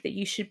think that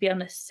you should be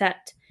on a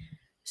set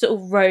sort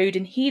of road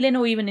in healing,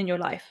 or even in your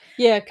life.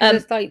 Yeah,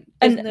 because it's like,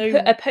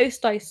 a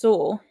post I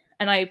saw,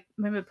 and I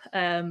remember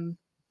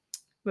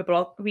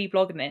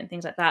reblogging it and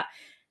things like that,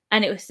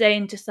 and it was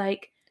saying just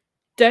like,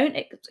 don't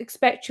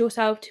expect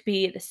yourself to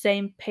be at the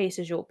same pace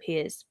as your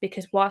peers,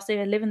 because whilst they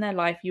are living their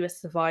life, you are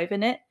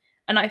surviving it.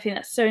 And I think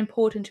that's so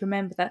important to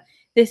remember, that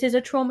this is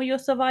a trauma you're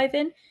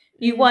surviving.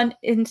 You weren't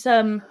in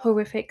some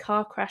horrific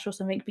car crash or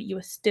something, but you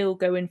were still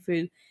going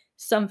through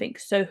something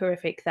so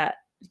horrific that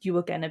you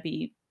were going to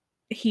be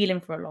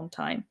healing for a long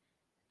time.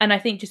 And I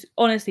think just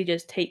honestly,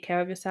 just take care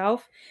of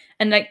yourself.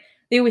 And like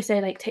they always say,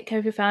 like, take care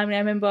of your family. I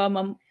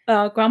remember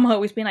grandma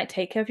always being like,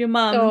 take care of your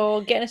mum.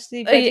 Oh, getting us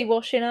to do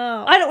washing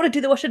up. I don't want to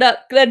do the washing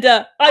up,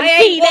 Glenda. I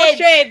ain't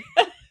washing.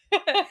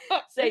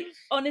 So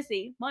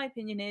honestly, my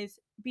opinion is,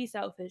 be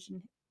selfish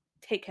and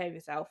take care of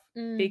yourself,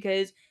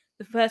 because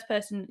the first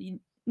person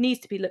needs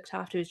to be looked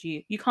after is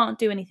you. You can't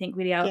do anything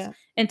really else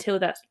until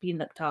that's been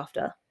looked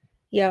after.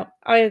 Yeah,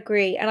 I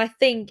agree. And I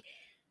think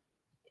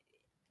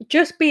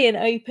just being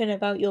open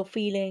about your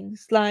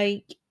feelings,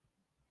 like,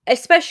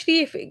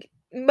 especially if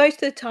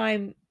most of the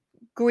time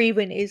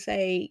grieving is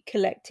a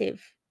collective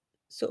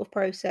sort of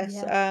process.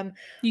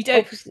 You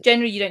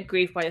don't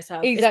grieve by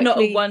yourself. Exactly. It's not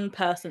a one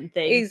person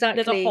thing.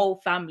 Exactly. There's a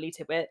whole family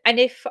to it. And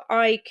if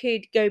I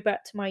could go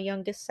back to my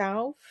younger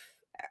self,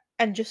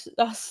 and just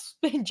us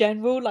in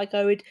general, like,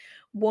 I would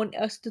want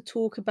us to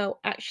talk about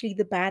actually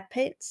the bad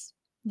bits.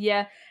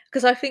 Yeah.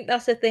 Because I think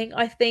that's the thing.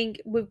 I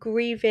think with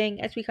grieving,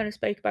 as we kind of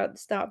spoke about at the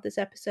start of this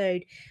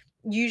episode,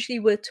 usually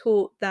we're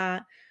taught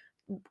that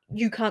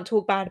you can't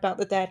talk bad about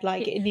the dead.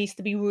 Like, it needs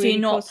to be really do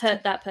not positive.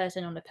 put that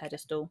person on a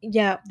pedestal.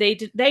 Yeah, they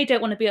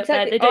don't want to be up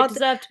there. They don't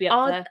deserve to be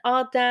up there.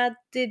 Our dad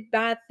did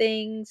bad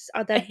things.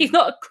 Our dad, he's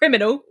not a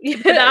criminal.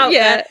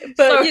 Yeah,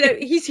 but you know,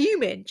 he's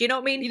human. Do you know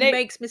what I mean? He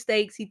makes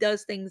mistakes. He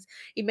does things.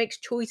 He makes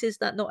choices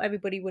that not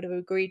everybody would have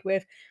agreed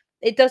with.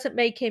 It doesn't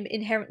make him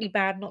inherently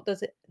bad,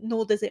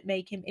 nor does it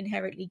make him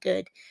inherently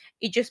good.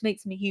 It just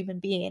makes him a human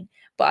being.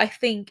 But I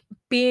think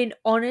being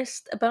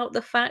honest about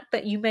the fact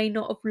that you may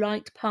not have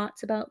liked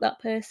parts about that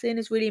person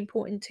is really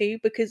important too,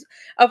 because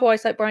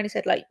otherwise, like Bryony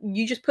said, like,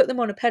 you just put them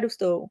on a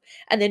pedestal,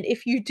 and then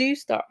if you do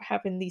start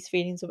having these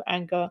feelings of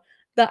anger,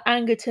 that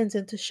anger turns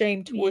into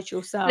shame towards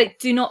yourself. Like,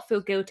 do not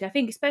feel guilty. I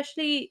think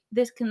especially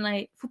this can,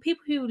 like, for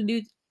people who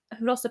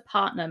lost a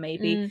partner,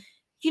 maybe,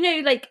 you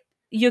know, like,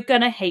 you're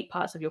gonna hate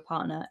parts of your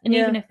partner, and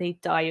even if they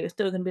die, you're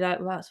still gonna be like,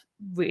 well, that's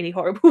really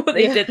horrible what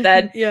they did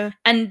then.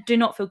 And do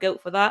not feel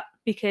guilt for that,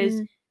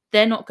 because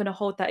they're not gonna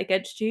hold that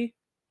against you.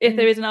 If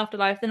there is an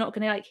afterlife, they're not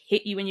gonna like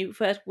hit you when you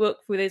first walk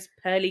through those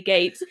pearly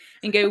gates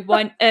and go,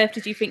 why on earth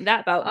did you think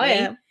that about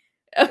me?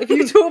 If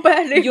you talk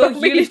badly your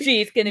about me,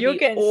 eulogy is going to you're be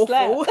getting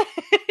awful. slapped.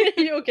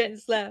 You're getting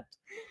slapped.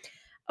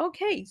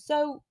 Okay,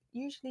 so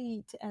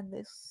usually to end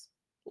this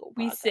little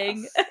We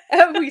sing.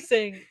 podcast, we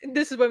sing.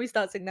 This is when we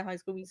start singing the High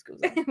School Musical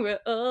song. We're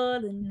all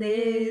in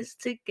this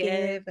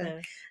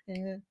together.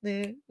 Don't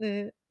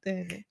Don't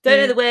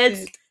know the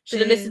words. Should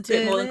have listened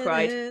to it more than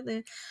cried.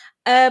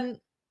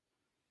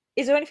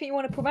 Is there anything you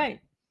want to promote?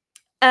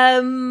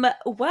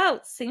 Well,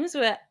 it seems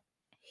we're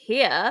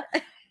here.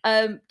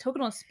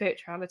 Talking on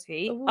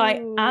spirituality,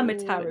 I am a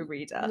tarot Ooh,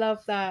 reader.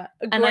 Love that.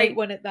 A And great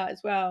one at that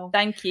as well.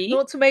 Thank you.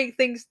 Not to make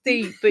things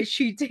deep, but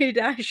she did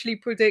actually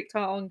predict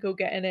our uncle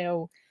getting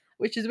ill,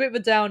 which is a bit of a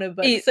downer,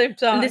 but at the same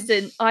time.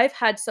 Listen, I've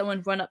had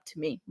someone run up to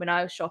me when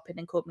I was shopping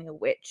and called me a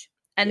witch.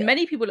 And Yeah.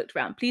 many people looked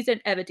around. Please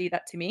don't ever do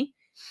that to me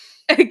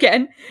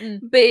again. Mm.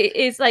 But it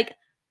is like,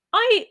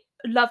 I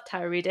love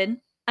tarot reading.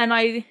 And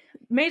I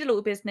made a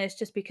little business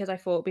just because I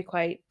thought it'd be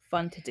quite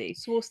fun to do.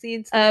 So what's the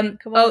internet?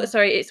 Come on. Oh,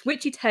 sorry, it's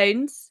Witchy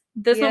Tones.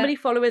 There's Yeah. not many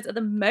followers at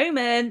the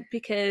moment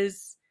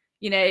because,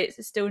 you know,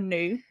 it's still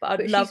new. But I'd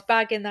But love. she's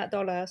bagging that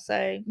dollar,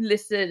 so.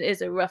 Listen,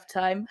 it's a rough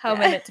time. How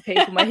am I meant to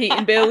pay for my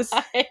heating bills?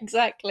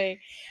 Exactly.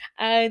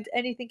 And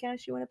anything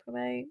else you want to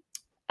promote?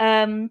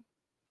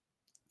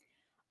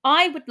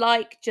 I would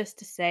like just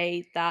to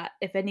say that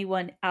if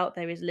anyone out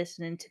there is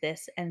listening to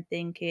this and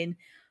thinking,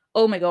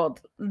 oh my God,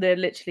 they're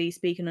literally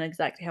speaking on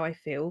exactly how I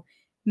feel.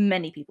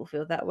 Many people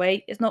feel that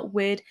way. It's not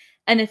weird.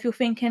 And if you're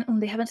thinking, oh,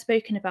 they haven't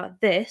spoken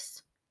about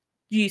this,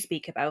 you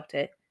speak about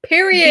it.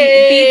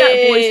 Period. Be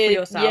that voice for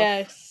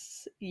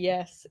yourself.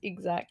 Yes,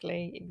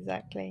 exactly.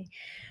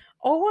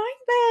 All right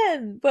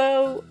then.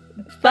 Well,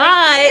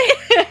 bye.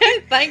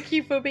 Thank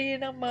you for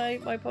being on my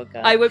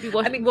podcast. I won't be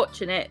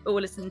watching it or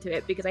listening to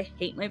it because I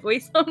hate my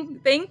voice on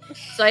thing.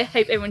 So I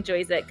hope everyone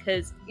enjoys it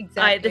because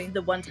this is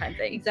the one-time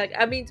thing. Exactly.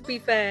 I mean, to be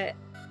fair,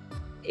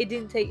 it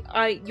didn't take.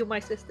 You're my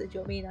sister. Do you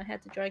know what I mean? I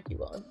had to drag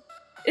you on.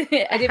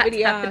 I didn't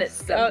really happen at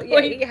some point. Yeah,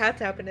 it had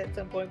to happen at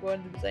some point. We're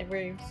in the same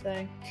room,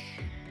 so.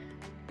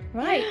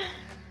 Right.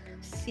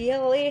 See you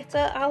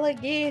later,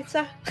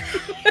 alligator.